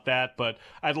complain about that. But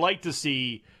I'd like to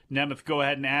see Nemeth go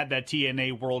ahead and add that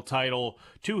TNA World title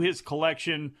to his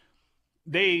collection.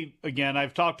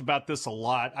 I've talked about this a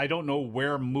lot. I don't know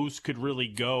where Moose could really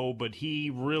go, but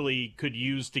he really could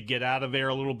use to get out of there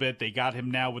a little bit. They got him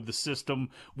now with the system,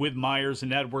 with Myers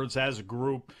and Edwards as a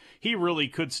group. He really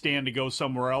could stand to go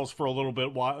somewhere else for a little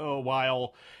bit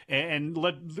while. And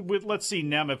let's see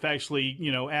Nemeth actually,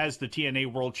 as the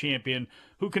TNA World Champion,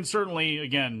 who can certainly,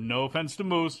 again, no offense to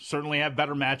Moose, certainly have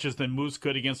better matches than Moose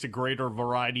could against a greater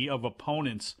variety of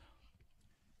opponents.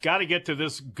 Got to get to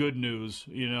this good news,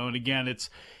 and again,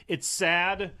 it's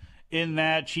sad in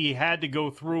that she had to go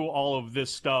through all of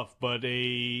this stuff, but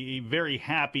a very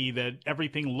happy that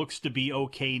everything looks to be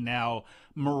okay now.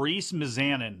 Maurice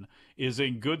Mizanin is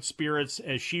in good spirits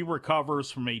as she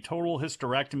recovers from a total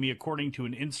hysterectomy, according to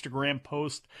an Instagram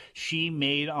post she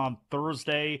made on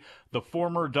Thursday. The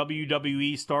former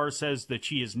WWE star says that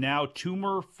she is now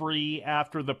tumor-free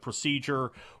after the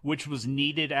procedure, which was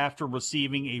needed after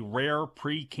receiving a rare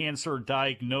pre-cancer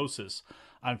diagnosis.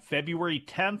 On February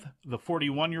 10th, the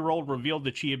 41-year-old revealed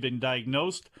that she had been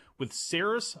diagnosed with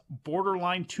serous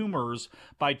borderline tumors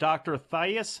by Dr.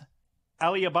 Thais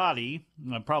Aliabadi.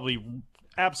 I'm probably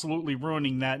absolutely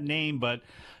ruining that name, but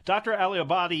Dr.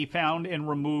 Aliabadi found and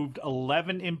removed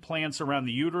 11 implants around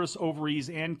the uterus, ovaries,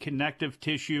 and connective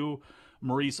tissue.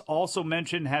 Maurice also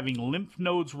mentioned having lymph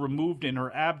nodes removed in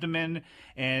her abdomen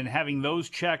and having those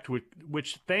checked,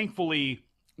 which thankfully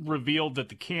revealed that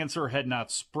the cancer had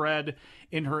not spread.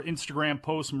 In her Instagram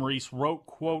post, Maurice wrote,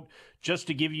 quote, "Just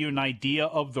to give you an idea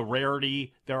of the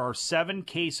rarity, there are 7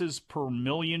 cases per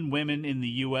million women in the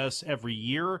U.S. every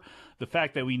year. The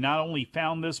fact that we not only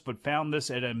found this, but found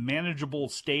this at a manageable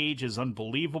stage is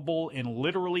unbelievable and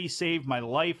literally saved my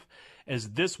life,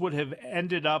 as this would have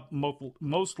ended up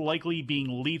most likely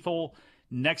being lethal.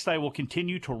 Next, I will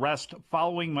continue to rest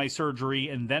following my surgery,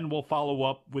 and then we'll follow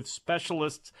up with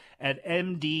specialists at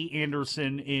MD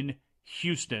Anderson in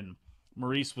Houston."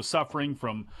 Maurice was suffering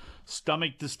from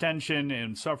stomach distension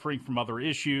and suffering from other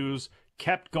issues,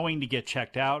 kept going to get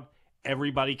checked out.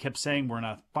 Everybody kept saying, we're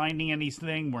not finding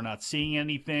anything, we're not seeing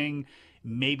anything,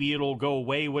 maybe it'll go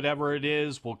away, whatever it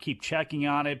is, we'll keep checking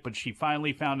on it. But she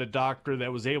finally found a doctor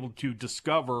that was able to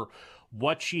discover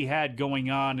what she had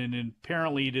going on, and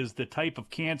apparently it is the type of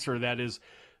cancer that is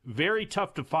very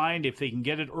tough to find. If they can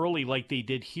get it early like they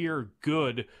did here,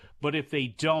 good. But if they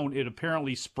don't, it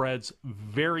apparently spreads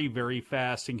very, very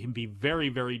fast and can be very,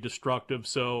 very destructive.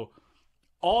 So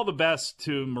all the best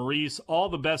to Maurice, all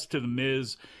the best to The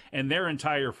Miz and their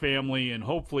entire family, and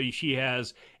hopefully she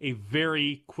has a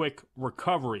very quick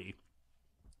recovery.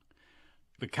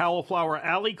 The Cauliflower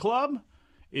Alley Club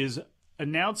is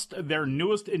announced their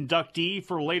newest inductee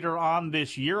for later on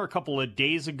this year. A couple of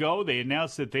days ago, they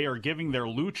announced that they are giving their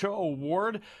Lucha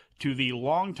Award to the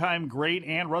longtime great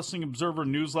and Wrestling Observer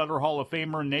Newsletter Hall of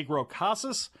Famer Negro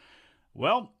Casas.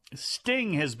 Well,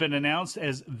 Sting has been announced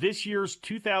as this year's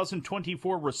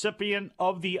 2024 recipient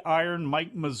of the Iron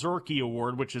Mike Mazurki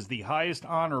Award, which is the highest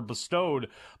honor bestowed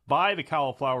by the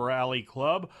Cauliflower Alley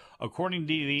Club. According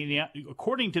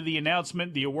to the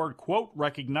announcement, the award, quote,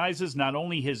 recognizes not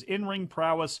only his in-ring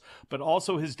prowess, but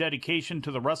also his dedication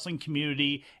to the wrestling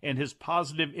community and his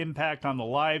positive impact on the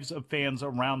lives of fans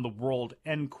around the world,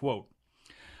 end quote.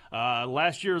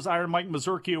 Last year's Iron Mike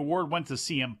Mazurki Award went to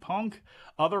CM Punk.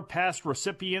 Other past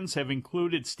recipients have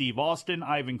included Steve Austin,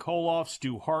 Ivan Koloff,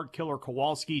 Stu Hart, Killer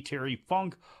Kowalski, Terry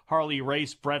Funk, Harley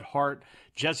Race, Bret Hart,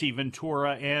 Jesse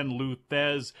Ventura, and Lou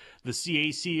Thez. The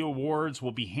CAC Awards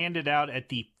will be handed out at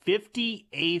the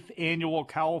 58th Annual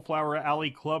Cauliflower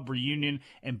Alley Club Reunion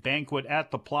and Banquet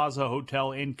at the Plaza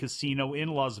Hotel and Casino in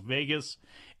Las Vegas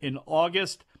in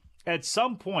August. At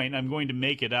some point, I'm going to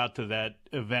make it out to that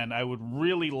event. I would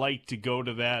really like to go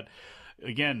to that.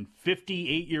 Again,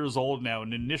 58 years old now,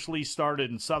 and initially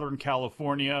started in Southern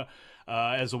California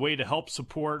as a way to help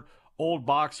support old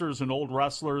boxers and old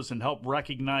wrestlers and help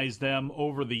recognize them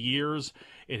over the years.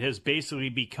 It has basically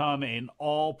become an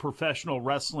all-professional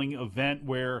wrestling event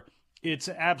where it's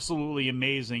absolutely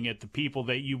amazing at the people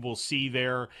that you will see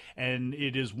there, and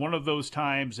it is one of those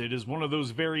times, it is one of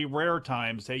those very rare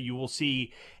times that you will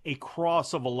see a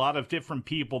cross of a lot of different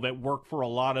people that work for a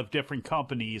lot of different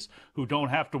companies who don't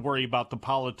have to worry about the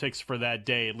politics for that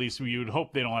day. At least we would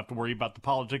hope they don't have to worry about the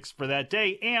politics for that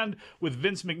day. And with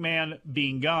Vince McMahon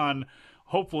being gone,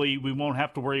 hopefully we won't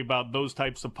have to worry about those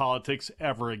types of politics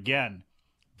ever again.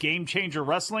 Game Changer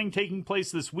Wrestling taking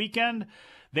place this weekend.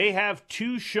 They have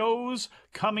 2 shows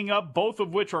coming up, both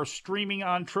of which are streaming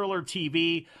on Triller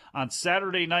TV. On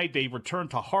Saturday night, they return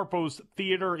to Harpo's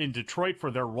Theater in Detroit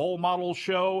for their Role Model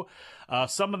show.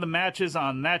 Some of the matches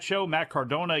on that show, Matt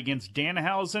Cardona against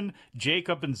Danhausen,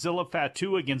 Jacob and Zilla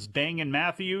Fatu against Bang and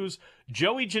Matthews,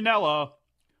 Joey Janela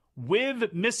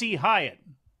with Missy Hyatt.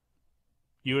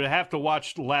 You would have to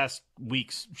watch last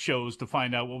week's shows to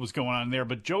find out what was going on there.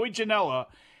 But Joey Janela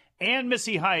and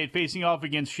Missy Hyatt facing off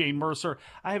against Shane Mercer.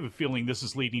 I have a feeling this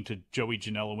is leading to Joey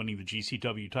Janela winning the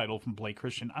GCW title from Blake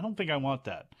Christian. I don't think I want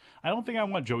that. I don't think I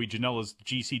want Joey Janela as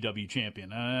GCW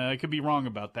champion. I could be wrong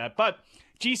about that. But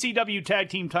GCW Tag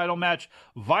Team title match,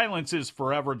 Violence is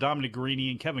Forever. Dominic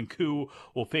Guarini and Kevin Koo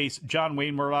will face John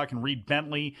Wayne Murdoch and Reed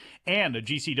Bentley, and a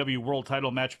GCW World title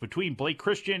match between Blake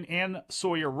Christian and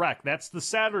Sawyer Wreck. That's the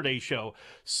Saturday show.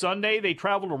 Sunday, they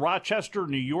travel to Rochester,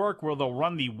 New York, where they'll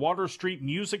run the Water Street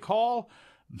Music Hall.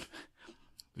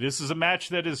 This is a match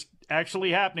that is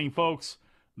actually happening, folks.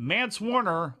 Mance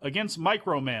Warner against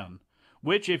Microman,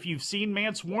 which, if you've seen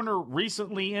Mance Warner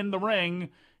recently in the ring,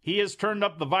 he has turned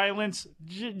up the violence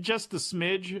just a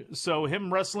smidge. So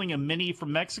him wrestling a mini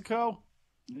from Mexico,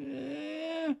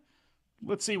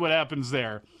 let's see what happens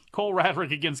there. Cole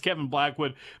Radrick against Kevin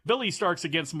Blackwood. Billy Starks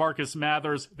against Marcus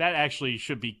Mathers. That actually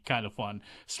should be kind of fun.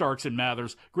 Starks and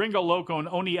Mathers. Gringo Loco and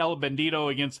Oni El Bandito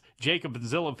against Jacob and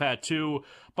Zilla Fatu.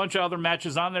 Bunch of other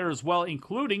matches on there as well,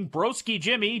 including Broski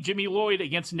Jimmy Lloyd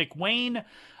against Nick Wayne.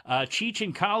 Cheech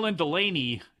and Colin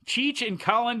Delaney.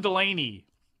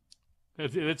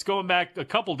 It's going back a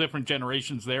couple different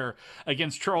generations there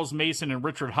against Charles Mason and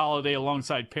Richard Holiday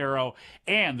alongside Pero,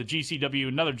 and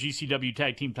another GCW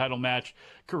tag team title match.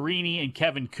 Carini and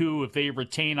Kevin Koo, if they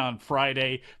retain on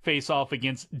Friday, face off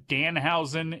against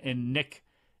Danhausen and Nick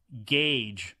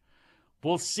Gage.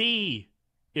 We'll see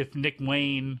if Nick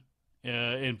Wayne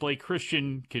and Blake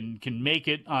Christian can make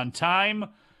it on time.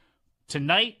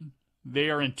 Tonight,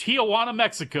 they are in Tijuana,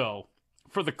 Mexico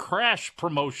for the Crash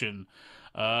promotion.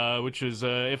 Which is,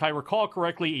 if I recall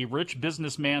correctly, a rich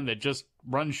businessman that just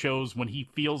runs shows when he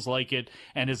feels like it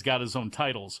and has got his own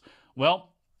titles. Well,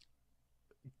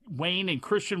 Wayne and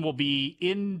Christian will be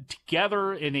in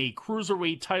together in a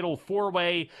cruiserweight title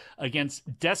four-way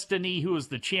against Destiny, who is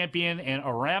the champion, and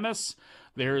Aramis.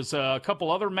 There's a couple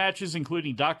other matches,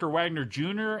 including Dr. Wagner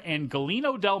Jr. and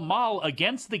Galeno Del Mal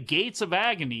against the Gates of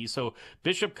Agony. So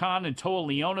Bishop Khan and Toa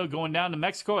Leona going down to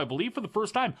Mexico, I believe, for the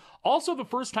first time. Also the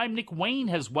first time Nick Wayne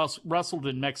has wrestled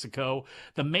in Mexico.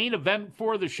 The main event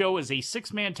for the show is a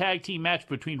six-man tag team match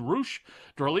between Rush,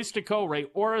 Dorlistico, Ray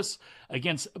Oris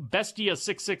against Bestia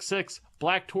 666,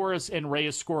 Black Taurus, and Rey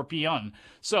Escorpion.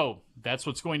 So that's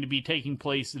what's going to be taking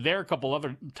place there. A couple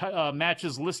other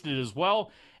matches listed as well.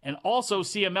 And also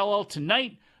CMLL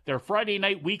tonight, their Friday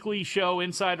night weekly show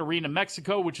inside Arena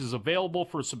Mexico, which is available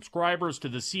for subscribers to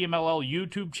the CMLL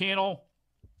YouTube channel.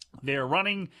 They're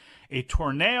running a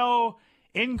Torneo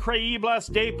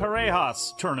Increíbles de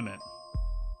Parejas tournament.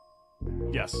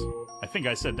 Yes, I think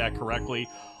I said that correctly.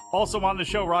 Also on the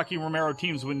show, Rocky Romero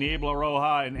teams with Niebla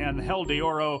Roja and Angel de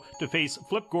Oro to face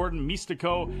Flip Gordon,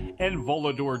 Mystico, and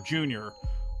Volador Jr.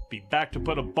 Be back to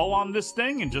put a bow on this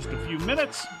thing in just a few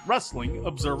minutes. Wrestling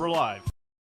Observer Live.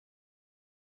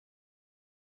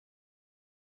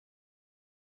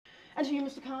 And to you,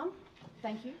 Mr. Khan,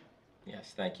 thank you.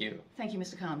 Yes, thank you. Thank you,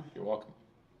 Mr. Khan. You're welcome.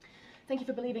 Thank you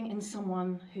for believing in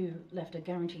someone who left a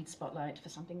guaranteed spotlight for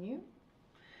something new.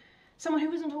 Someone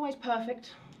who isn't always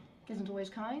perfect, isn't always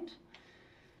kind,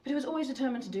 but who is always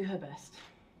determined to do her best.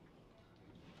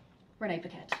 Renee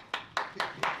Paquette.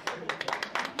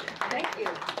 Thank you.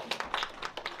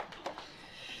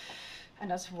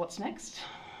 And as for what's next,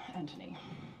 Anthony,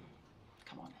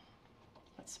 come on.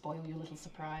 Let's spoil your little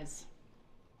surprise.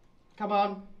 Come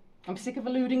on. I'm sick of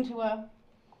alluding to her.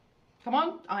 Come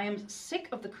on. I am sick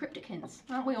of the cryptic hints,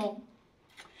 aren't we all?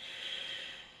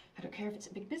 I don't care if it's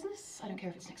a big business. I don't care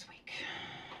if it's next week.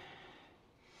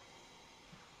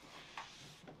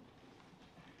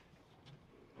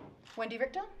 Wendy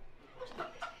Richter?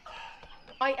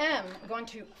 I am going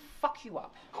to fuck you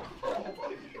up.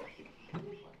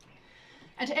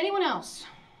 And to anyone else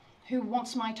who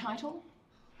wants my title,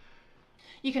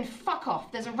 you can fuck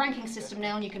off. There's a ranking system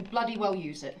now and you can bloody well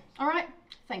use it. All right?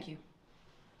 Thank you.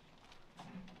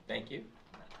 Thank you.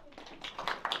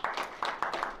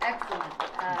 Excellent.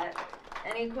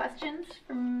 Any questions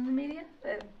from the media?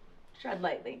 Tread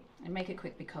lightly. And make it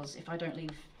quick because if I don't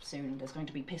leave soon, there's going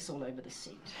to be piss all over the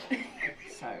seat.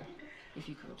 So, if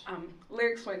you could.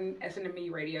 Lyrics on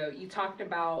SNME Radio, you talked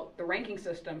about the ranking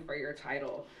system for your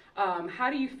title. How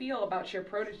do you feel about your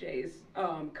protege's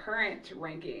current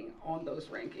ranking on those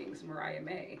rankings, Mariah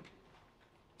May?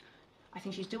 I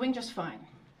think she's doing just fine.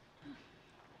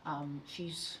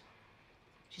 She's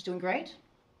doing great.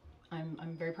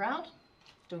 I'm very proud.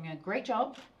 Doing a great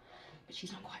job, but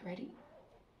she's not quite ready.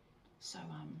 So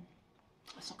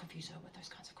let's not confuse her with those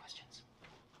kinds of questions.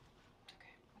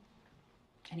 Okay.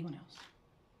 Anyone else?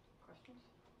 Questions?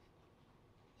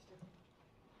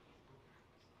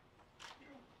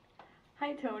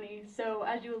 Hi, Tony. So,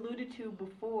 as you alluded to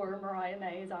before, Mariah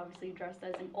May is obviously dressed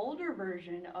as an older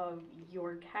version of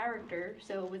your character.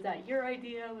 So, was that your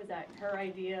idea? Was that her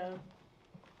idea?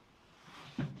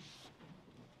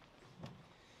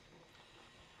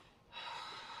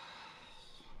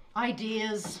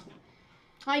 Ideas.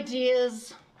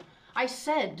 Ideas. I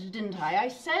said, didn't I? I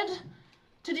said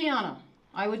to Deanna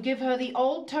I would give her the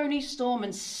old Tony Storm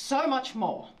and so much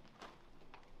more.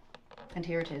 And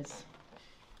here it is.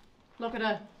 Look at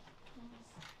her.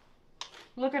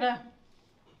 Look at her.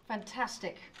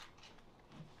 Fantastic.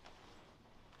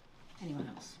 Anyone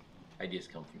else? Ideas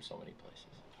come from so many places.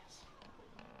 Yes.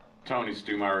 Tony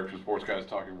Stumeyer from Sports Guys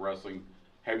Talking Wrestling.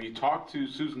 Have you talked to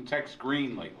Susan Tex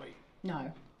Green lately?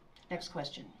 No. Next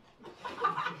question.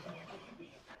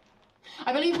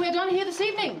 I believe we're done here this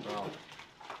evening. Well,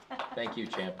 thank you,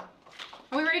 champ.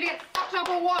 Are we ready to get fucked up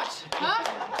or what? Huh?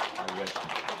 I wish.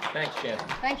 Thanks, champ.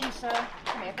 Thank you, sir.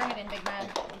 Come here, bring it in, big man.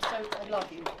 I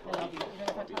love you. I love you. You're doing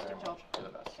a fantastic job. You're the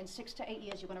best. In 6 to 8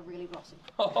 years, you're going to really blossom.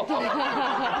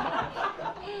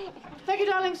 Thank you,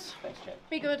 darlings. Thanks, champ.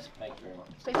 Be good. Thank you very much.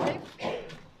 Stay safe.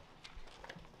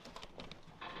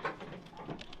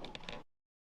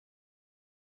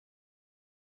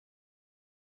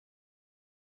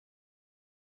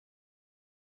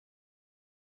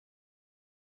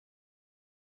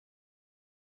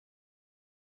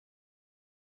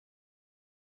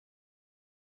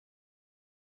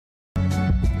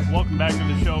 Welcome back to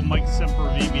the show. Mike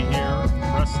Sempervive here,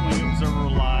 Wrestling Observer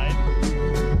Live.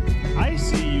 I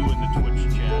see you in the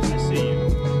Twitch chat. I see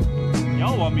you.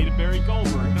 Y'all want me to bury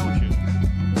Goldberg, don't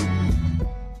you?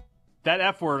 That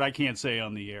F word I can't say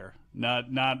on the air. Not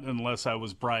unless I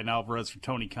was Bryan Alvarez or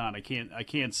Tony Khan. I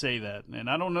can't say that. And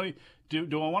I don't know.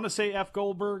 Do I want to say F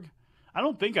Goldberg? I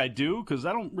don't think I do, because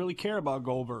I don't really care about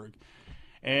Goldberg.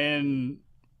 And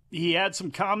he had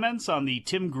some comments on the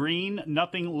Tim Green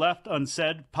Nothing Left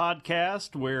Unsaid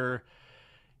podcast where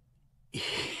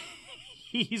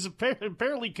he's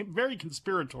apparently very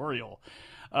conspiratorial.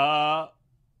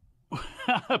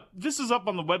 This is up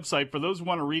on the website for those who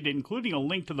want to read it, including a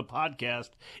link to the podcast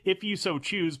if you so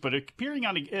choose. But appearing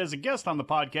as a guest on the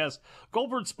podcast,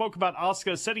 Goldberg spoke about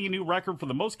Asuka setting a new record for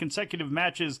the most consecutive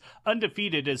matches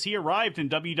undefeated as he arrived in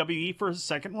WWE for his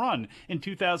second run in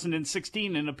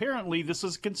 2016, and apparently this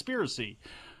is a conspiracy.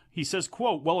 He says,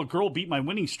 quote, "Well, a girl beat my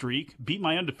winning streak, beat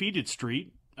my undefeated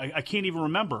streak. I can't even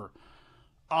remember.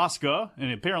 Asuka,"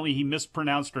 and apparently he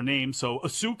mispronounced her name, so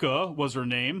Asuka was her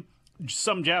name.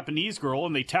 Some Japanese girl,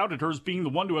 and they touted her as being the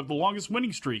one to have the longest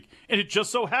winning streak. And it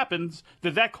just so happens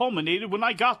that culminated when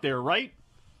I got there, right?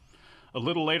 A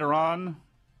little later on,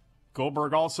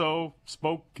 Goldberg also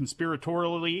spoke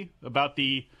conspiratorially about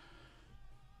the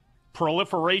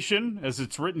proliferation, as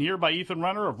it's written here by Ethan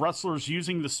Renner, of wrestlers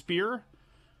using the spear.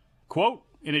 Quote,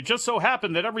 "And it just so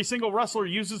happened that every single wrestler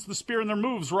uses the spear in their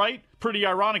moves, right? Pretty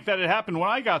ironic that it happened when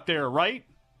I got there, right?"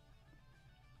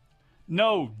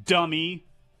 No, dummy.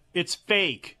 It's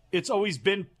fake. It's always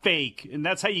been fake. And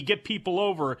that's how you get people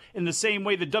over in the same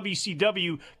way the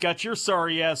WCW got your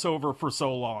sorry ass over for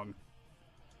so long.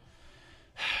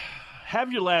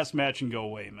 Have your last match and go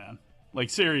away, man. Like,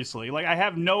 seriously. Like, I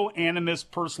have no animus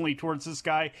personally towards this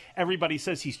guy. Everybody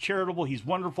says he's charitable, he's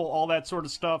wonderful, all that sort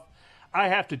of stuff. I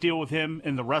have to deal with him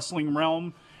in the wrestling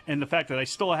realm. And the fact that I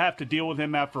still have to deal with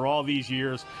him after all these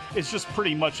years is just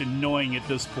pretty much annoying at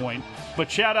this point. But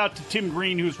shout out to Tim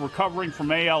Green, who's recovering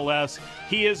from ALS.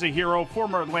 He is a hero,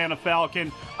 former Atlanta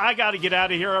Falcon. I got to get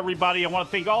out of here, everybody. I want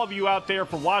to thank all of you out there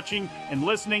for watching and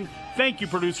listening. Thank you,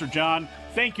 Producer John.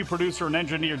 Thank you, Producer and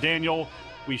Engineer Daniel.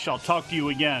 We shall talk to you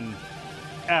again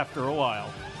after a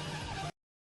while.